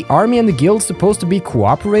 Aren't the army and the guild supposed to be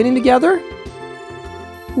cooperating together?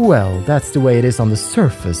 Well, that's the way it is on the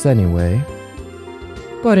surface anyway.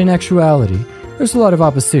 But in actuality, there's a lot of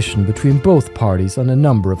opposition between both parties on a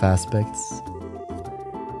number of aspects.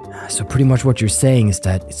 So pretty much what you're saying is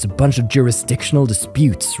that it's a bunch of jurisdictional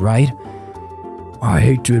disputes, right? I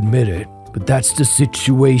hate to admit it, but that's the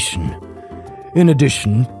situation. In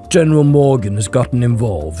addition, General Morgan has gotten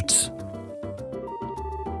involved.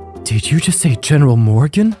 Did you just say General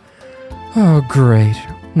Morgan? Oh, great.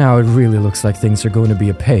 Now it really looks like things are going to be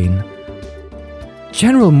a pain.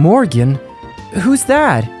 General Morgan? Who's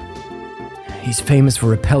that? He's famous for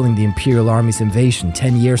repelling the Imperial Army's invasion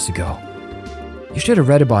 10 years ago. You should have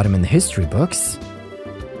read about him in the history books.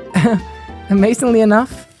 Amazingly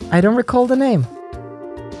enough, I don't recall the name.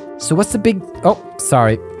 So what's the big... Oh,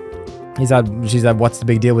 sorry. She said, what's the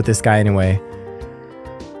big deal with this guy anyway?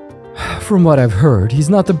 From what I've heard, he's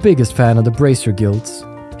not the biggest fan of the Bracer Guilds.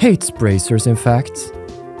 Hates Bracers, in fact.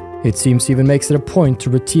 It seems he even makes it a point to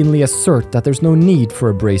routinely assert that there's no need for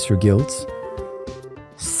a Bracer Guild.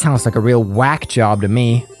 Sounds like a real whack job to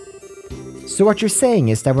me. So what you're saying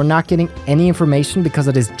is that we're not getting any information because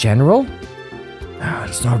of this general?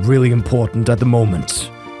 It's not really important at the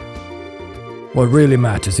moment. What really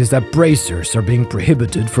matters is that Bracers are being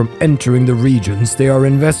prohibited from entering the regions they are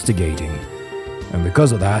investigating. And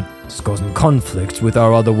because of that, it's causing conflicts with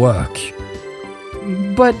our other work.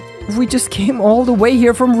 But we just came all the way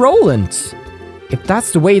here from Roland. If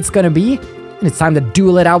that's the way it's gonna be, then it's time to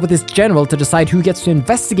duel it out with this general to decide who gets to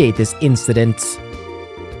investigate this incident.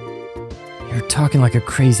 You're talking like a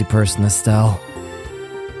crazy person, Estelle.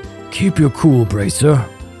 Keep your cool, Bracer.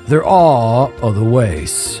 There are other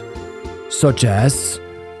ways. Such as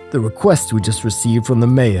the request we just received from the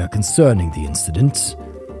mayor concerning the incident.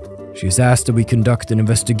 She has asked that we conduct an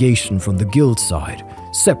investigation from the guild side,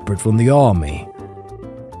 separate from the army.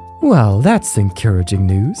 Well, that's encouraging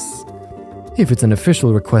news. If it's an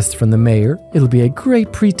official request from the mayor, it'll be a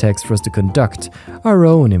great pretext for us to conduct our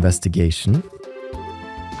own investigation.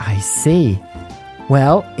 I see.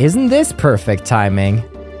 Well, isn't this perfect timing?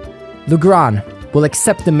 Legrand will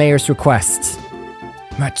accept the mayor's request.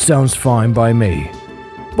 That sounds fine by me.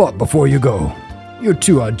 But before you go, you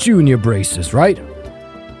two are junior Bracers, right?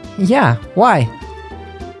 Yeah, why?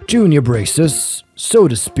 Junior Bracers, so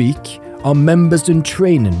to speak, are members in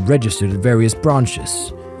training registered at various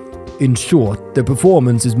branches. In short, their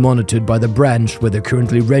performance is monitored by the branch where they're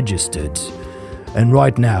currently registered. And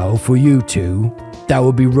right now, for you two, that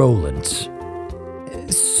would be Roland.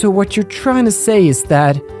 So what you're trying to say is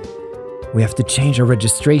that we have to change our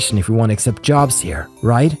registration if we want to accept jobs here,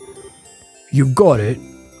 right? You've got it.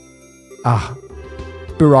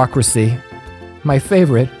 Bureaucracy. My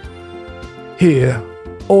favorite. Here,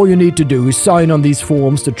 all you need to do is sign on these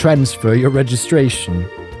forms to transfer your registration.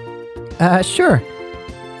 Sure.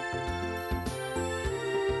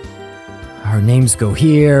 Our names go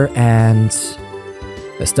here, and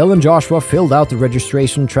Estelle and Joshua filled out the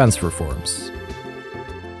registration transfer forms.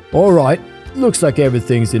 Alright, looks like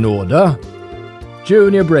everything's in order.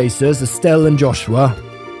 Junior Bracers, Estelle and Joshua.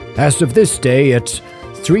 As of this day at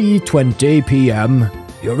 3:20 p.m.,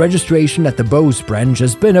 your registration at the Bose Branch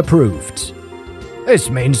has been approved. This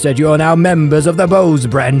means that you are now members of the Bose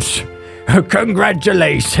Branch.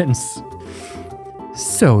 Congratulations!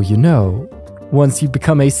 So, you know, once you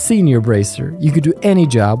become a senior Bracer, you can do any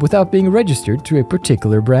job without being registered to a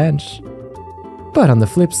particular branch. But on the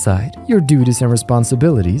flip side, your duties and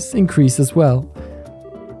responsibilities increase as well.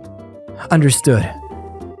 Understood.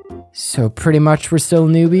 So pretty much we're still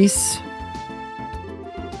newbies?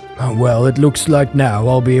 Well, it looks like now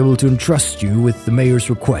I'll be able to entrust you with the mayor's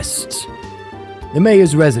request. The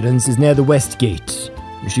mayor's residence is near the west gate.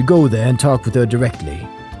 You should go there and talk with her directly.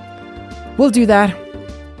 We'll do that.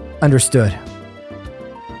 Understood.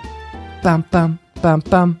 Bum bum bum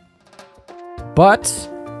bum. But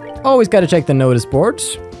always gotta check the notice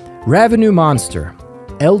boards. Revenue monster.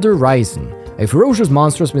 Elder Ryzen. A ferocious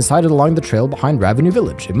monster has been sighted along the trail behind Revenue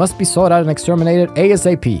Village. It must be sought out and exterminated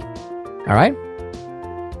ASAP. Alright.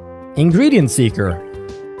 Ingredient Seeker.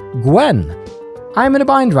 Gwen. I'm in a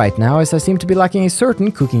bind right now as I seem to be lacking a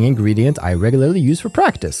certain cooking ingredient I regularly use for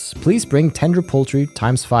practice. Please bring tender poultry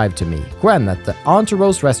 ×5 to me. Gwen at the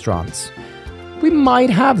Enteros restaurants. We might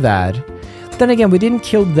have that. Then again, we didn't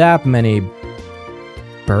kill that many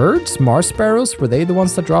birds? Mars sparrows? Were they the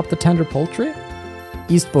ones that dropped the tender poultry?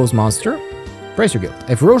 East Bose monster. Bracer Guild.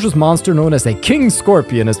 A ferocious monster known as a King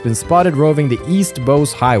Scorpion has been spotted roving the East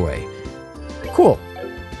Bose Highway. Cool.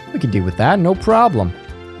 We can deal with that, no problem.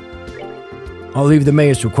 I'll leave the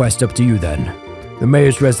mayor's request up to you then. The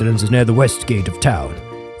mayor's residence is near the west gate of town.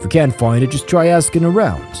 If you can't find it, just try asking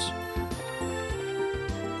around.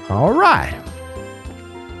 Alright.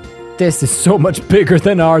 This is so much bigger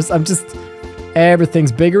than ours.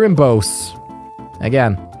 Everything's bigger in Bose.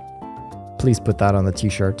 Again, please put that on the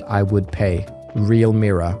t-shirt. I would pay real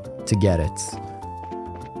Mira to get it.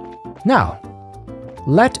 Now,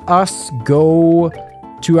 let us go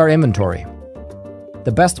to our inventory.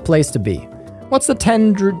 The best place to be. What's the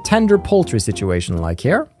tender poultry situation like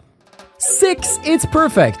here? 6! It's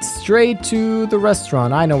perfect! Straight to the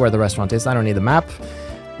restaurant. I know where the restaurant is. I don't need the map.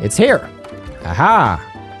 It's here. Aha!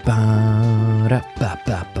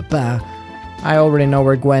 I already know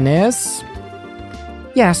where Gwen is.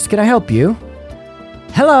 Yes, can I help you?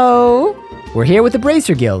 Hello! We're here with the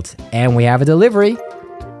Bracer Guild, and we have a delivery.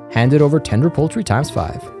 Handed over tender poultry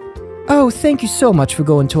 ×5. Oh, thank you so much for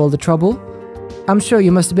going to all the trouble. I'm sure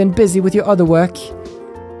you must have been busy with your other work.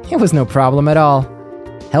 It was no problem at all.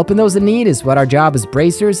 Helping those in need is what our job as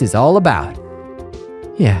bracers is all about.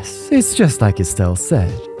 Yes, it's just like Estelle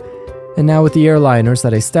said. And now with the airliners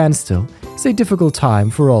at a standstill, it's a difficult time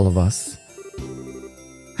for all of us.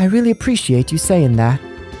 I really appreciate you saying that.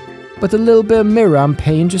 But the little bit of Mira I'm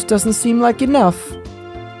paying just doesn't seem like enough.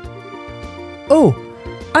 Oh,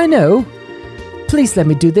 I know. Please let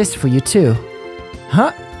me do this for you too.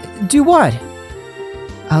 Huh? Do what?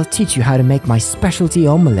 I'll teach you how to make my specialty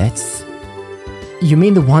omelettes. You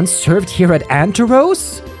mean the ones served here at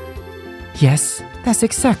Anteros? Yes, that's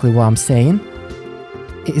exactly what I'm saying.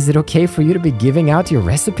 Is it okay for you to be giving out your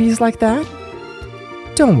recipes like that?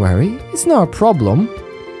 Don't worry, it's not a problem.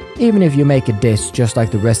 Even if you make a dish just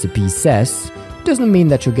like the recipe says, doesn't mean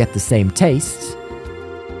that you'll get the same taste.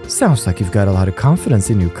 Sounds like you've got a lot of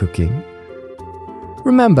confidence in your cooking.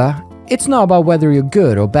 Remember, it's not about whether you're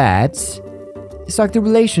good or bad. It's like the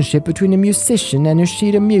relationship between a musician and a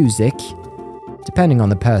sheet of music. Depending on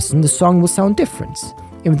the person, the song will sound different,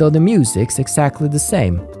 even though the music's exactly the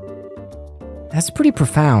same. That's pretty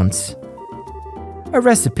profound. A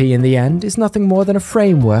recipe, in the end, is nothing more than a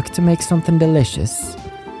framework to make something delicious.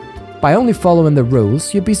 By only following the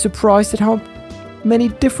rules, you'd be surprised at how many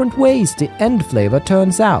different ways the end flavor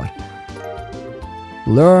turns out.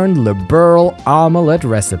 Learn Liberl omelette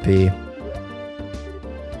recipe.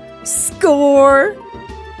 Score!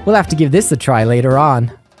 We'll have to give this a try later on.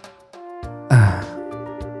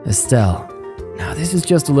 Estelle, now this is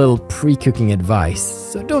just a little pre-cooking advice,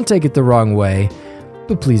 so don't take it the wrong way,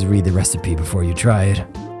 but please read the recipe before you try it.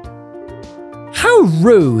 How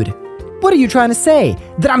rude! What are you trying to say?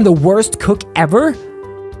 That I'm the worst cook ever?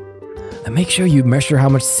 Then make sure you measure how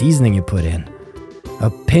much seasoning you put in. A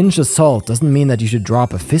pinch of salt doesn't mean that you should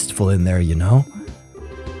drop a fistful in there, you know?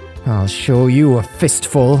 I'll show you a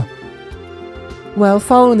fistful. Well,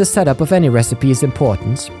 following the setup of any recipe is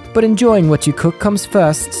important, but enjoying what you cook comes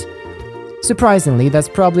first. Surprisingly, that's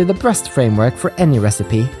probably the best framework for any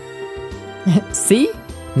recipe. See?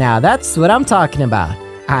 Now that's what I'm talking about.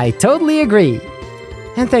 I totally agree.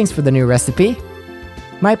 And thanks for the new recipe.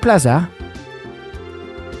 My pleasure.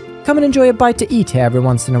 Come and enjoy a bite to eat here every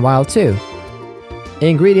once in a while too.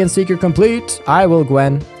 Ingredient seeker complete. I will,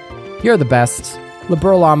 Gwen. You're the best.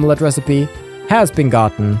 Liberl omelette recipe has been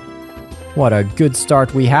gotten. What a good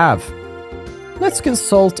start we have. Let's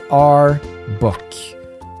consult our book.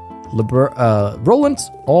 Roland,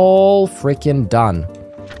 all freaking done.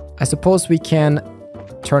 I suppose we can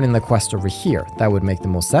turn in the quest over here. That would make the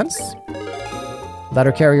most sense.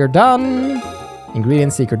 Letter carrier done.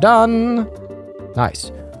 Ingredient seeker done.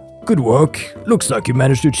 Nice. Good work. Looks like you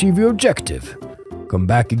managed to achieve your objective. Come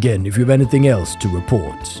back again if you have anything else to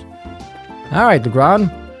report. Alright, Legrand.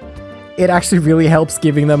 It actually really helps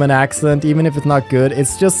giving them an accent, even if it's not good.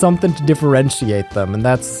 It's just something to differentiate them, and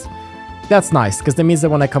that's nice, because that means that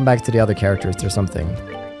when I come back to the other characters, there's something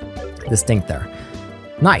distinct there.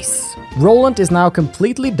 Nice. Roland is now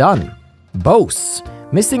completely done. Bose.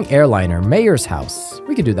 Missing airliner. Mayor's house.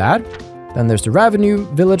 We could do that. Then there's the Revenue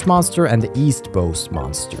Village monster and the East Bose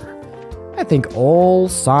monster. I think all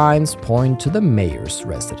signs point to the mayor's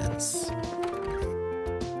residence.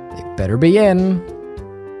 They better be in.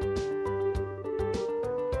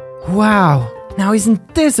 Wow, now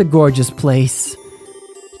isn't this a gorgeous place?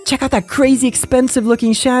 Check out that crazy expensive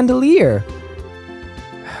looking chandelier.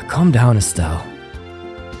 Calm down, Estelle.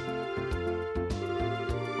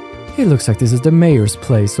 It looks like this is the mayor's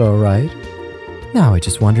place, alright. Now I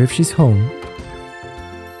just wonder if she's home.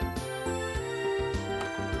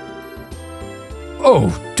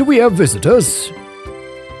 Oh, do we have visitors?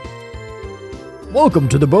 Welcome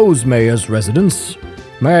to the Bose Mayor's residence.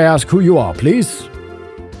 May I ask who you are, please?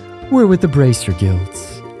 We're with the Bracer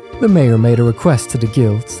Guilds. The mayor made a request to the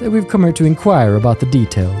guilds, and we've come here to inquire about the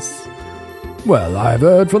details. Well, I've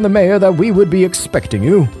heard from the mayor that we would be expecting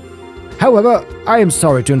you. However, I am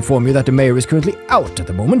sorry to inform you that the mayor is currently out at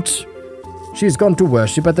the moment. She's gone to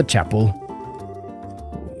worship at the chapel.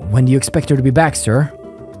 When do you expect her to be back, sir?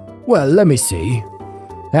 Well, let me see.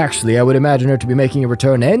 Actually, I would imagine her to be making a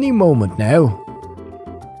return any moment now.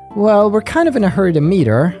 Well, we're kind of in a hurry to meet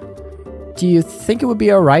her. Do you think it would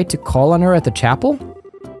be alright to call on her at the chapel?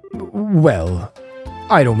 Well,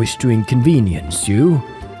 I don't wish to inconvenience you.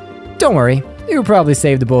 Don't worry, you'll probably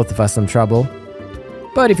save the both of us some trouble.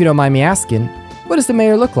 But if you don't mind me asking, what does the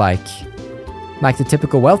mayor look like? Like the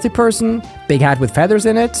typical wealthy person? Big hat with feathers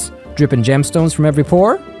in it? Dripping gemstones from every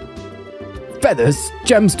pore? Feathers?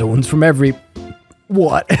 Gemstones from every...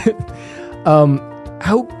 What?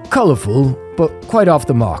 How colorful, but quite off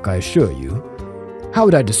the mark, I assure you. How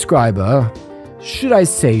would I describe her? Should I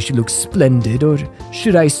say she looks splendid, or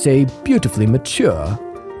should I say beautifully mature?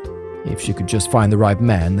 If she could just find the right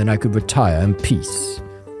man, then I could retire in peace.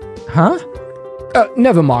 Huh?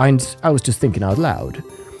 Never mind, I was just thinking out loud.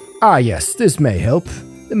 Ah yes, this may help.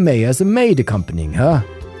 The mayor has a maid accompanying her.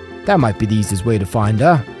 That might be the easiest way to find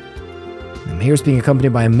her. The mayor's being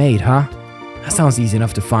accompanied by a maid, huh? That sounds easy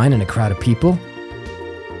enough to find in a crowd of people.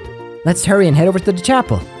 Let's hurry and head over to the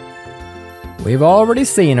chapel. We've already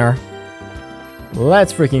seen her.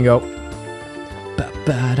 Let's freaking go.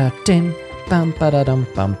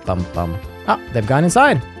 Ah, they've gone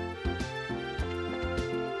inside.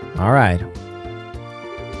 Alright.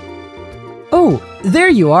 Oh, there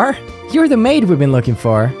you are. You're the maid we've been looking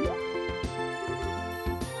for.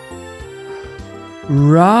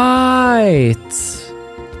 Right.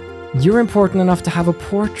 You're important enough to have a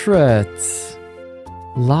portrait.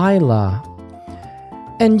 Lila.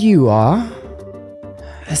 And you are?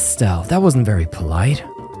 Estelle, that wasn't very polite.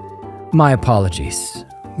 My apologies.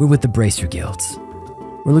 We're with the Bracer Guilds.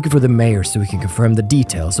 We're looking for the mayor so we can confirm the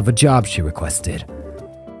details of a job she requested.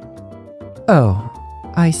 Oh,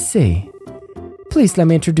 I see. Please let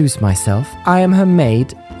me introduce myself. I am her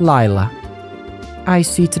maid, Lila. I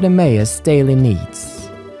see to the mayor's daily needs.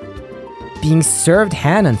 Being served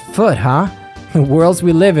hand and foot, huh? The worlds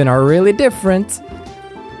we live in are really different.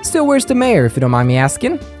 Still, where's the mayor, if you don't mind me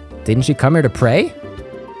asking? Didn't she come here to pray?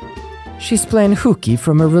 She's playing hooky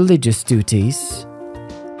from her religious duties.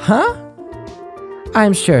 Huh?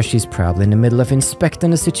 I'm sure she's probably in the middle of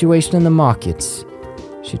inspecting the situation in the markets.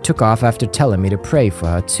 She took off after telling me to pray for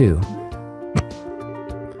her too.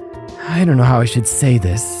 I don't know how I should say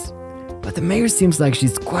this, but the mayor seems like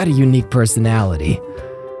she's quite a unique personality.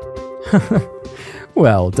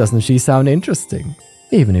 Well, doesn't she sound interesting?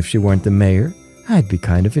 Even if she weren't the mayor, I'd be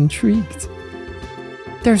kind of intrigued.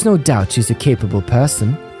 There's no doubt she's a capable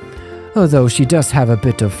person, although she does have a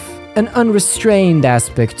bit of an unrestrained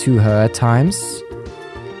aspect to her at times.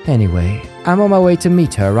 Anyway, I'm on my way to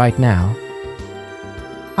meet her right now.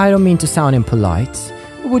 I don't mean to sound impolite,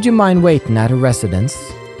 but would you mind waiting at her residence?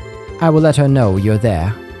 I will let her know you're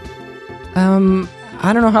there.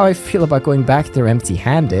 I don't know how I feel about going back there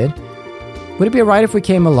empty-handed. Would it be alright if we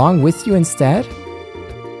came along with you instead?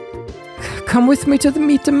 Come with me to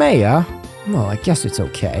meet the mayor? Well, I guess it's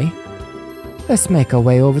okay. Let's make our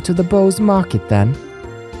way over to the Bose market then.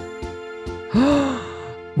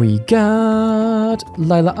 We got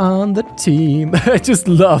Lila on the team. I just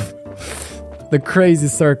love the crazy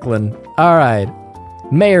circling. Alright.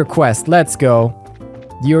 Mayor quest, let's go.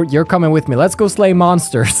 You're coming with me. Let's go slay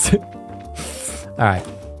monsters. Alright.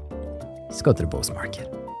 Let's go to the Bose market.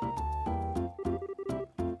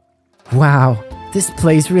 Wow, this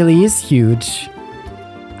place really is huge.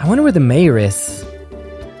 I wonder where the mayor is.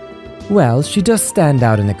 Well, she does stand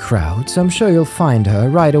out in the crowd, so I'm sure you'll find her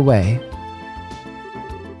right away.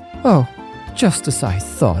 Oh, just as I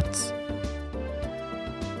thought.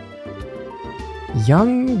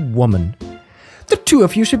 Young woman. The two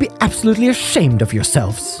of you should be absolutely ashamed of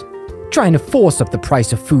yourselves. Trying to force up the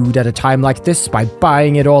price of food at a time like this by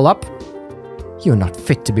buying it all up. You're not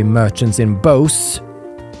fit to be merchants in Bose.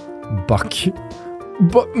 Buck.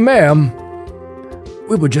 But ma'am,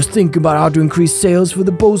 we were just thinking about how to increase sales for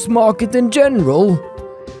the Bose market in general.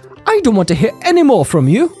 I don't want to hear any more from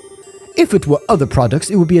you. If it were other products,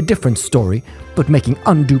 it would be a different story, but making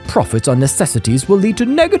undue profits on necessities will lead to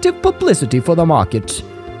negative publicity for the market.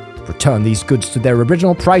 Return these goods to their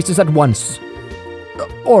original prices at once.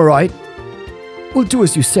 Alright, we'll do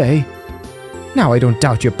as you say. Now, I don't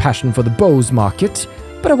doubt your passion for the Bose market,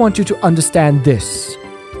 but I want you to understand this.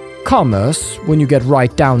 Commerce, when you get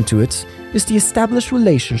right down to it, is the established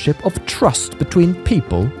relationship of trust between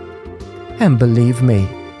people. And believe me,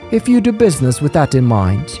 if you do business with that in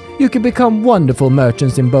mind, you can become wonderful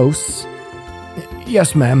merchants in Bose.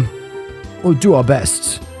 Yes, ma'am. We'll do our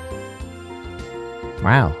best.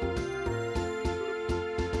 Wow.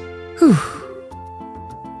 Whew.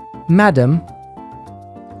 Madam,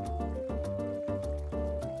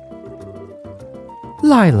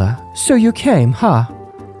 Lila, so you came, huh?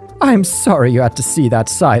 I'm sorry you had to see that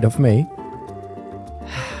side of me.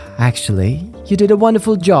 Actually, you did a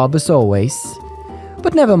wonderful job as always.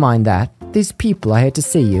 But never mind that, these people are here to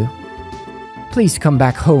see you. Please come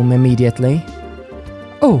back home immediately.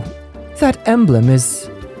 Oh, that emblem is...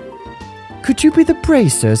 Could you be the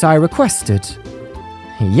bracers I requested?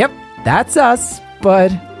 Yep, that's us, but...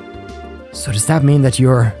 So does that mean that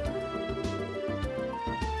you're...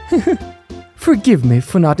 Forgive me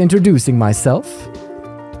for not introducing myself.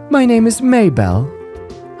 My name is Maybell.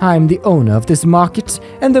 I'm the owner of this market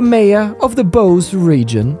and the mayor of the Bose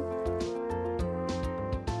region.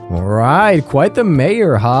 Alright, quite the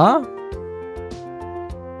mayor, huh?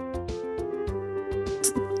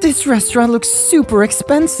 This restaurant looks super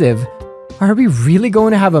expensive. Are we really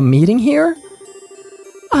going to have a meeting here?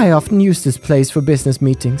 I often use this place for business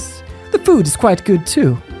meetings. The food is quite good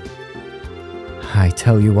too. I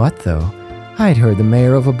tell you what though, I'd heard the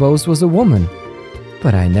mayor of Bose was a woman,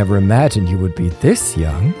 but I never imagined you would be this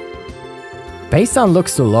young. Based on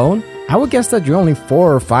looks alone, I would guess that you're only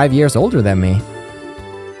 4 or 5 years older than me.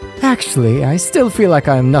 Actually, I still feel like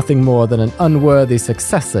I am nothing more than an unworthy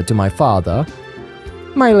successor to my father.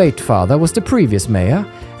 My late father was the previous mayor,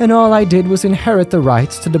 and all I did was inherit the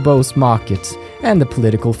rights to the Bose market and the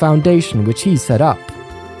political foundation which he set up.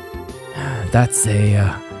 That's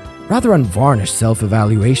a rather unvarnished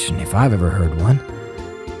self-evaluation if I've ever heard one.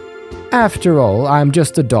 After all, I'm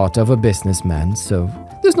just the daughter of a businessman, so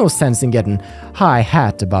there's no sense in getting high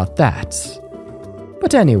hat about that.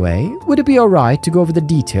 But anyway, would it be alright to go over the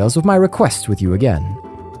details of my request with you again?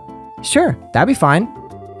 Sure, that'd be fine.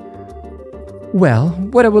 Well,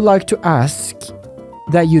 what I would like to ask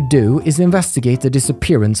that you do is investigate the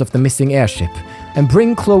disappearance of the missing airship and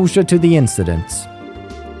bring closure to the incident.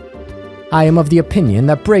 I am of the opinion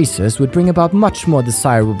that bracers would bring about much more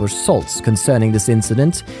desirable results concerning this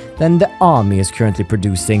incident than the army is currently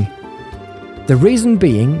producing. The reason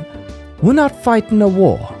being, we're not fighting a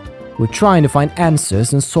war, we're trying to find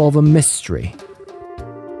answers and solve a mystery.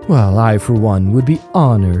 Well, I for one would be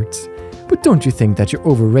honored, but don't you think that you're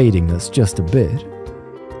overrating us just a bit?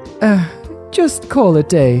 Just call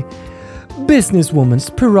it a businesswoman's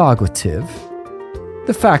prerogative.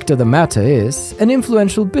 The fact of the matter is, an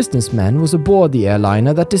influential businessman was aboard the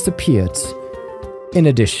airliner that disappeared. In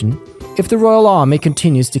addition, if the Royal Army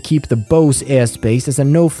continues to keep the Bose airspace as a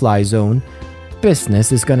no-fly zone,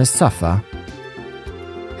 business is gonna suffer.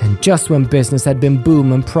 And just when business had been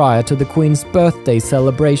booming prior to the Queen's birthday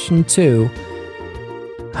celebration too.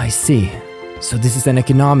 I see. So this is an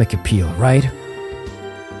economic appeal, right?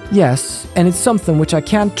 Yes, and it's something which I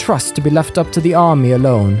can't trust to be left up to the army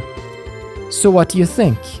alone. So what do you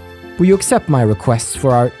think? Will you accept my requests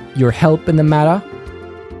for your help in the matter?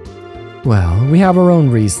 Well, we have our own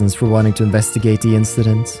reasons for wanting to investigate the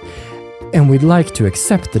incident, and we'd like to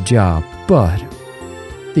accept the job, but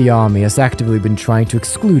the army has actively been trying to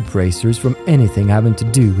exclude bracers from anything having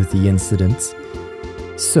to do with the incident.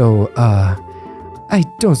 So, I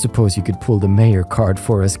don't suppose you could pull the mayor card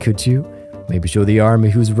for us, could you? Maybe show the army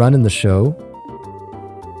who's running the show?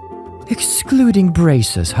 Excluding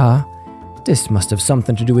bracers, huh? This must have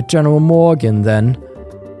something to do with General Morgan, then.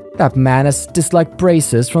 That man has disliked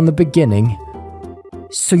bracers from the beginning.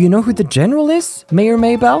 So you know who the general is, Mayor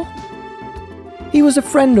Maybell? He was a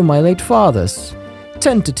friend of my late father's.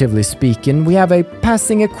 Tentatively speaking, we have a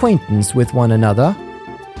passing acquaintance with one another.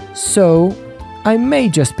 So, I may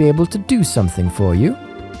just be able to do something for you.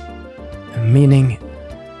 Meaning?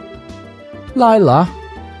 Lila.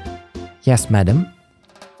 Yes, madam.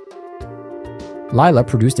 Lila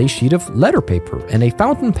produced a sheet of letter paper and a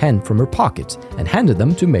fountain pen from her pocket and handed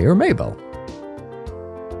them to Mayor Maybell.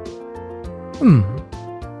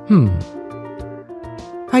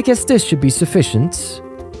 I guess this should be sufficient.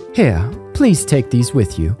 Here, please take these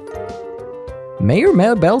with you. Mayor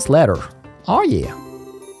Maybell's letter. Oh yeah.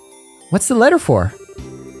 What's the letter for?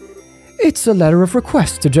 It's a letter of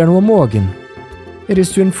request to General Morgan. It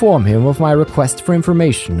is to inform him of my request for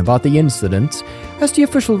information about the incident as the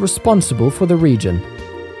official responsible for the region.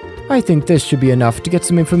 I think this should be enough to get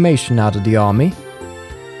some information out of the army.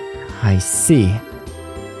 I see.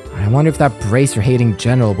 I wonder if that bracer-hating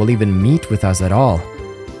general will even meet with us at all.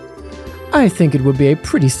 I think it would be a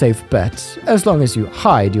pretty safe bet, as long as you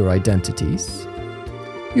hide your identities.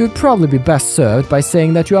 You would probably be best served by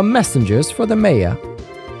saying that you are messengers for the mayor.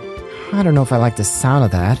 I don't know if I like the sound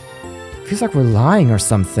of that. Feels like we're lying or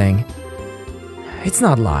something. It's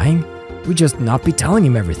not lying. We'd just not be telling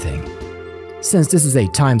him everything. Since this is a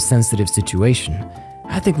time-sensitive situation,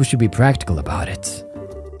 I think we should be practical about it.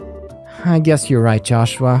 I guess you're right,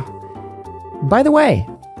 Joshua. By the way,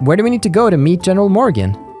 where do we need to go to meet General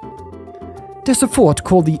Morgan? There's a fort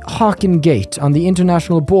called the Harken Gate on the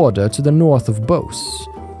international border to the north of Bose.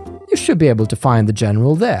 You should be able to find the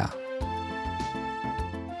general there.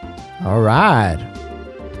 Alright.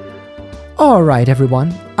 Alright,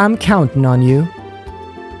 everyone. I'm counting on you.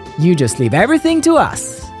 You just leave everything to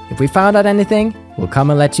us. If we found out anything, we'll come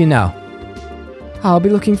and let you know. I'll be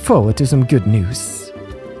looking forward to some good news.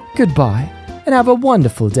 Goodbye, and have a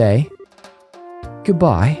wonderful day.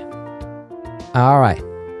 Goodbye. Alright.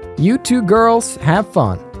 You two girls, have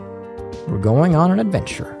fun. We're going on an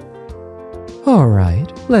adventure.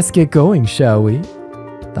 Alright, let's get going, shall we?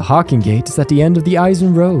 The Harken Gate is at the end of the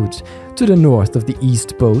Eisen Road, to the north of the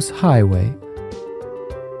East Bose Highway.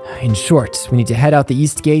 In short, we need to head out the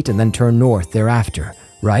East Gate and then turn north thereafter,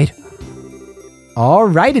 right?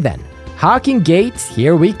 Alrighty then. Harken Gate,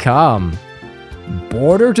 here we come.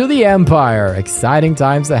 Border to the Empire. Exciting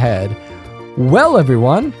times ahead. Well,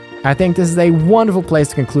 everyone, I think this is a wonderful place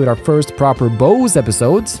to conclude our first proper Bose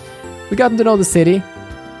episodes. We got to know the city,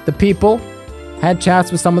 the people, had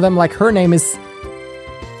chats with some of them, like her name is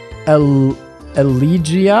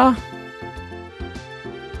Elegia.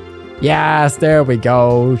 Yes, there we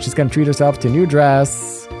go. She's gonna treat herself to a new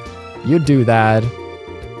dress. You do that.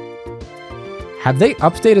 Have they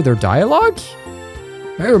updated their dialogue?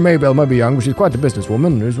 Hey, Maybelle might be young, but she's quite a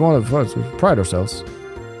businesswoman. It's one of us. We pride ourselves.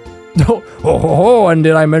 Oh, and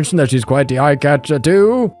did I mention that she's quite the eye catcher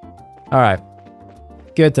too? Alright.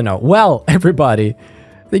 Good to know. Well, everybody,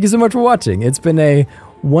 thank you so much for watching. It's been a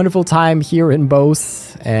wonderful time here in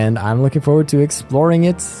Bose, and I'm looking forward to exploring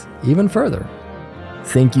it even further.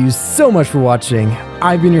 Thank you so much for watching.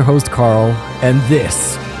 I've been your host, Carl, and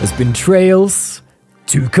this has been Trails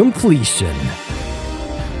to Completion.